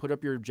wall and put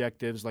up your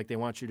objectives like they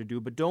want you to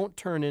do, but don't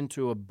turn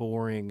into a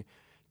boring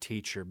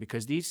teacher,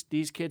 because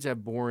these kids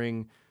have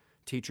boring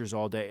teachers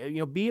all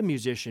day. Be a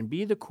musician,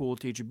 be the cool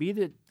teacher, be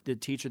the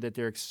teacher that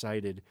they're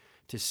excited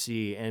to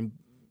see. And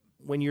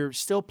when you're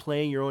still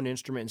playing your own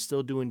instrument and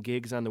still doing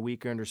gigs on the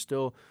weekend or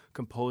still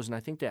composing, I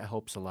think that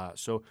helps a lot.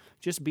 So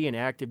just be an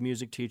active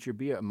music teacher,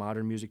 be a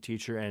modern music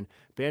teacher, and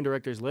band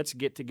directors, let's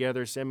get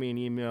together, send me an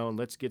email, and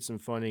let's get some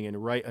funding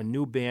and write a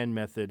new band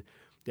method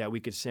that we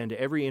could send to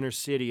every inner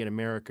city in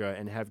America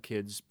and have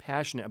kids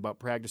passionate about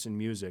practicing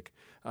music.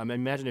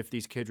 Imagine if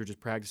these kids were just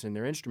practicing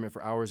their instrument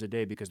for hours a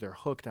day because they're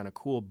hooked on a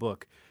cool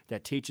book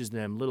that teaches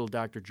them little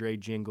Dr. Dre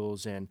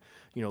jingles and,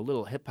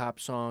 little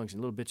hip-hop songs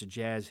and little bits of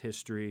jazz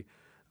history.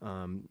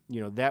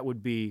 That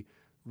would be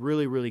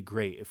really, really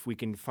great if we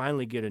can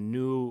finally get a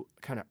new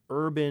kind of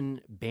urban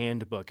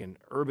band book and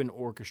urban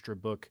orchestra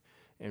book,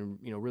 and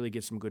really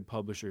get some good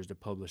publishers to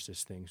publish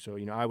this thing. So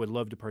I would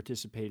love to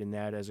participate in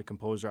that as a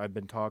composer. I've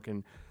been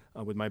talking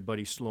with my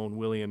buddy Sloan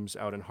Williams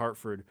out in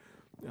Hartford,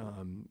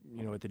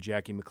 at the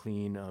Jackie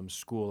McLean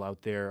school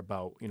out there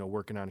about,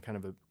 working on kind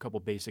of a couple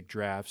basic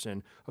drafts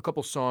and a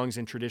couple songs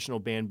in traditional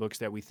band books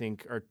that we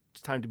think are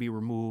time to be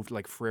removed,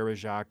 like Frere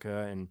Jacques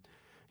and,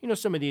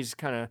 some of these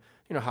kind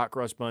of, Hot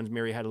Cross Buns,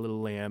 Mary Had a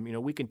Little Lamb.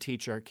 We can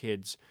teach our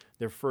kids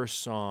their first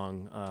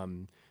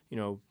song,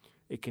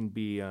 it can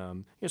be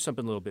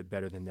something a little bit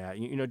better than that.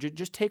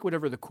 Just take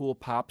whatever the cool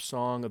pop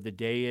song of the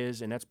day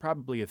is, and that's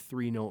probably a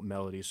 3-note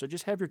melody. So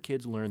just have your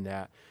kids learn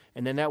that,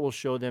 and then that will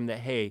show them that,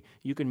 hey,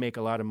 you can make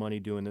a lot of money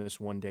doing this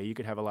one day. You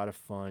could have a lot of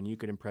fun. You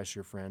could impress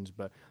your friends,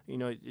 but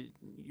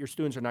your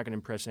students are not going to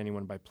impress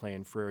anyone by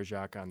playing Frere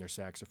Jacques on their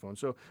saxophone.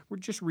 So we're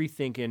just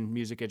rethinking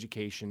music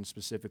education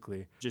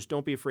specifically. Just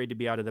don't be afraid to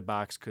be out of the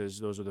box,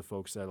 because those are the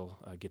folks that'll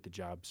get the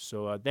jobs.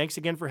 So thanks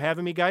again for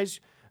having me, guys.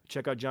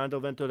 Check out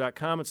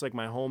johndelvento.com. It's like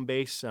my home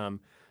base. I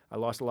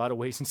lost a lot of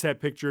weight since that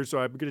picture, so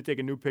I'm going to take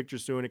a new picture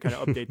soon and kind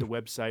of update the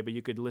website. But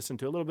you could listen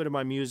to a little bit of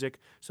my music,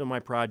 some of my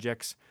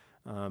projects.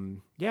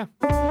 Yeah.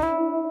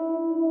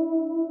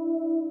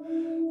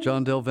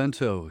 John Del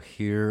Vento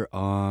here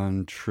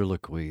on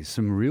Trilloquy.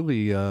 Some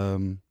really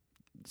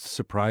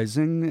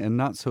surprising and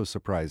not so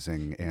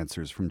surprising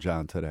answers from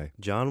John today.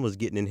 John was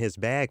getting in his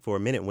bag for a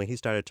minute when he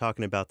started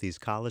talking about these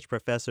college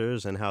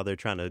professors and how they're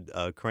trying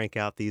to crank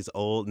out these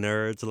old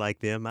nerds like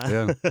them.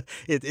 Yeah.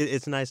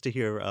 It's nice to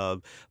hear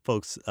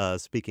folks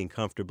speaking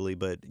comfortably,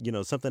 but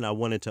something I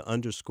wanted to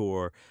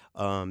underscore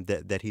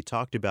that he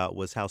talked about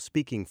was how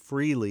speaking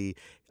freely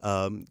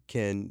can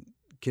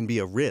be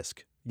a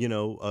risk.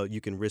 You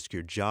can risk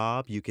your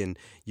job, you can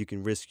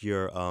risk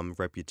your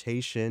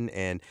reputation,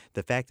 and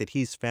the fact that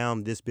he's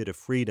found this bit of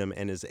freedom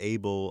and is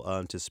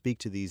able to speak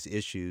to these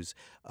issues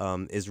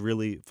is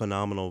really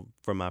phenomenal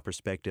from my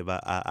perspective.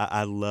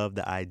 I love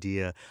the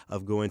idea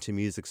of going to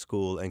music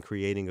school and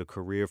creating a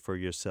career for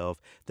yourself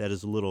that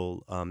is a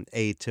little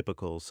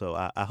atypical. So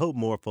I hope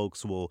more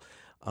folks will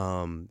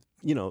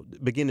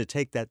begin to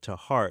take that to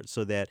heart,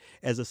 so that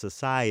as a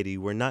society,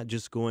 we're not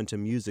just going to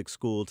music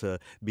school to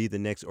be the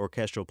next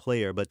orchestral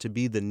player, but to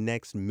be the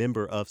next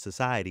member of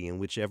society in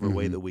whichever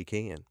way that we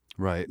can.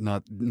 Right.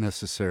 Not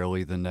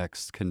necessarily the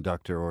next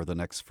conductor or the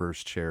next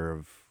first chair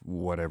of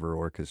whatever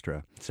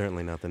orchestra.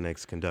 Certainly not the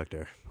next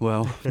conductor.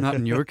 Well, not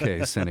in your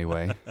case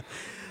anyway.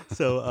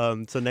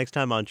 So next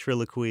time on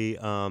Trilloquy,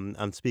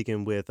 I'm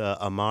speaking with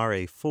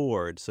Amare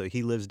Ford. So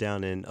he lives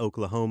down in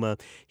Oklahoma.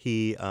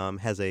 He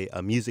has a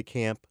music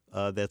camp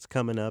that's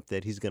coming up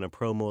that he's going to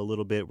promo a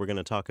little bit. We're going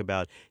to talk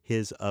about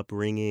his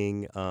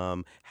upbringing,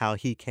 how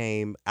he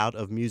came out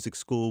of music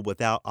school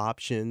without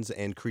options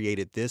and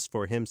created this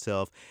for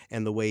himself,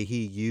 and the way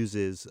he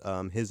uses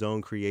his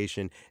own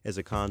creation as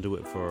a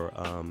conduit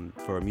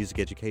for music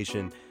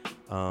education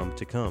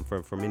to come,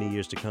 for many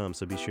years to come.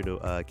 So be sure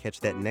to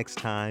catch that next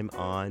time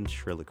on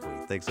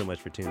Trilloquy. Thanks so much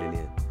for tuning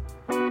in.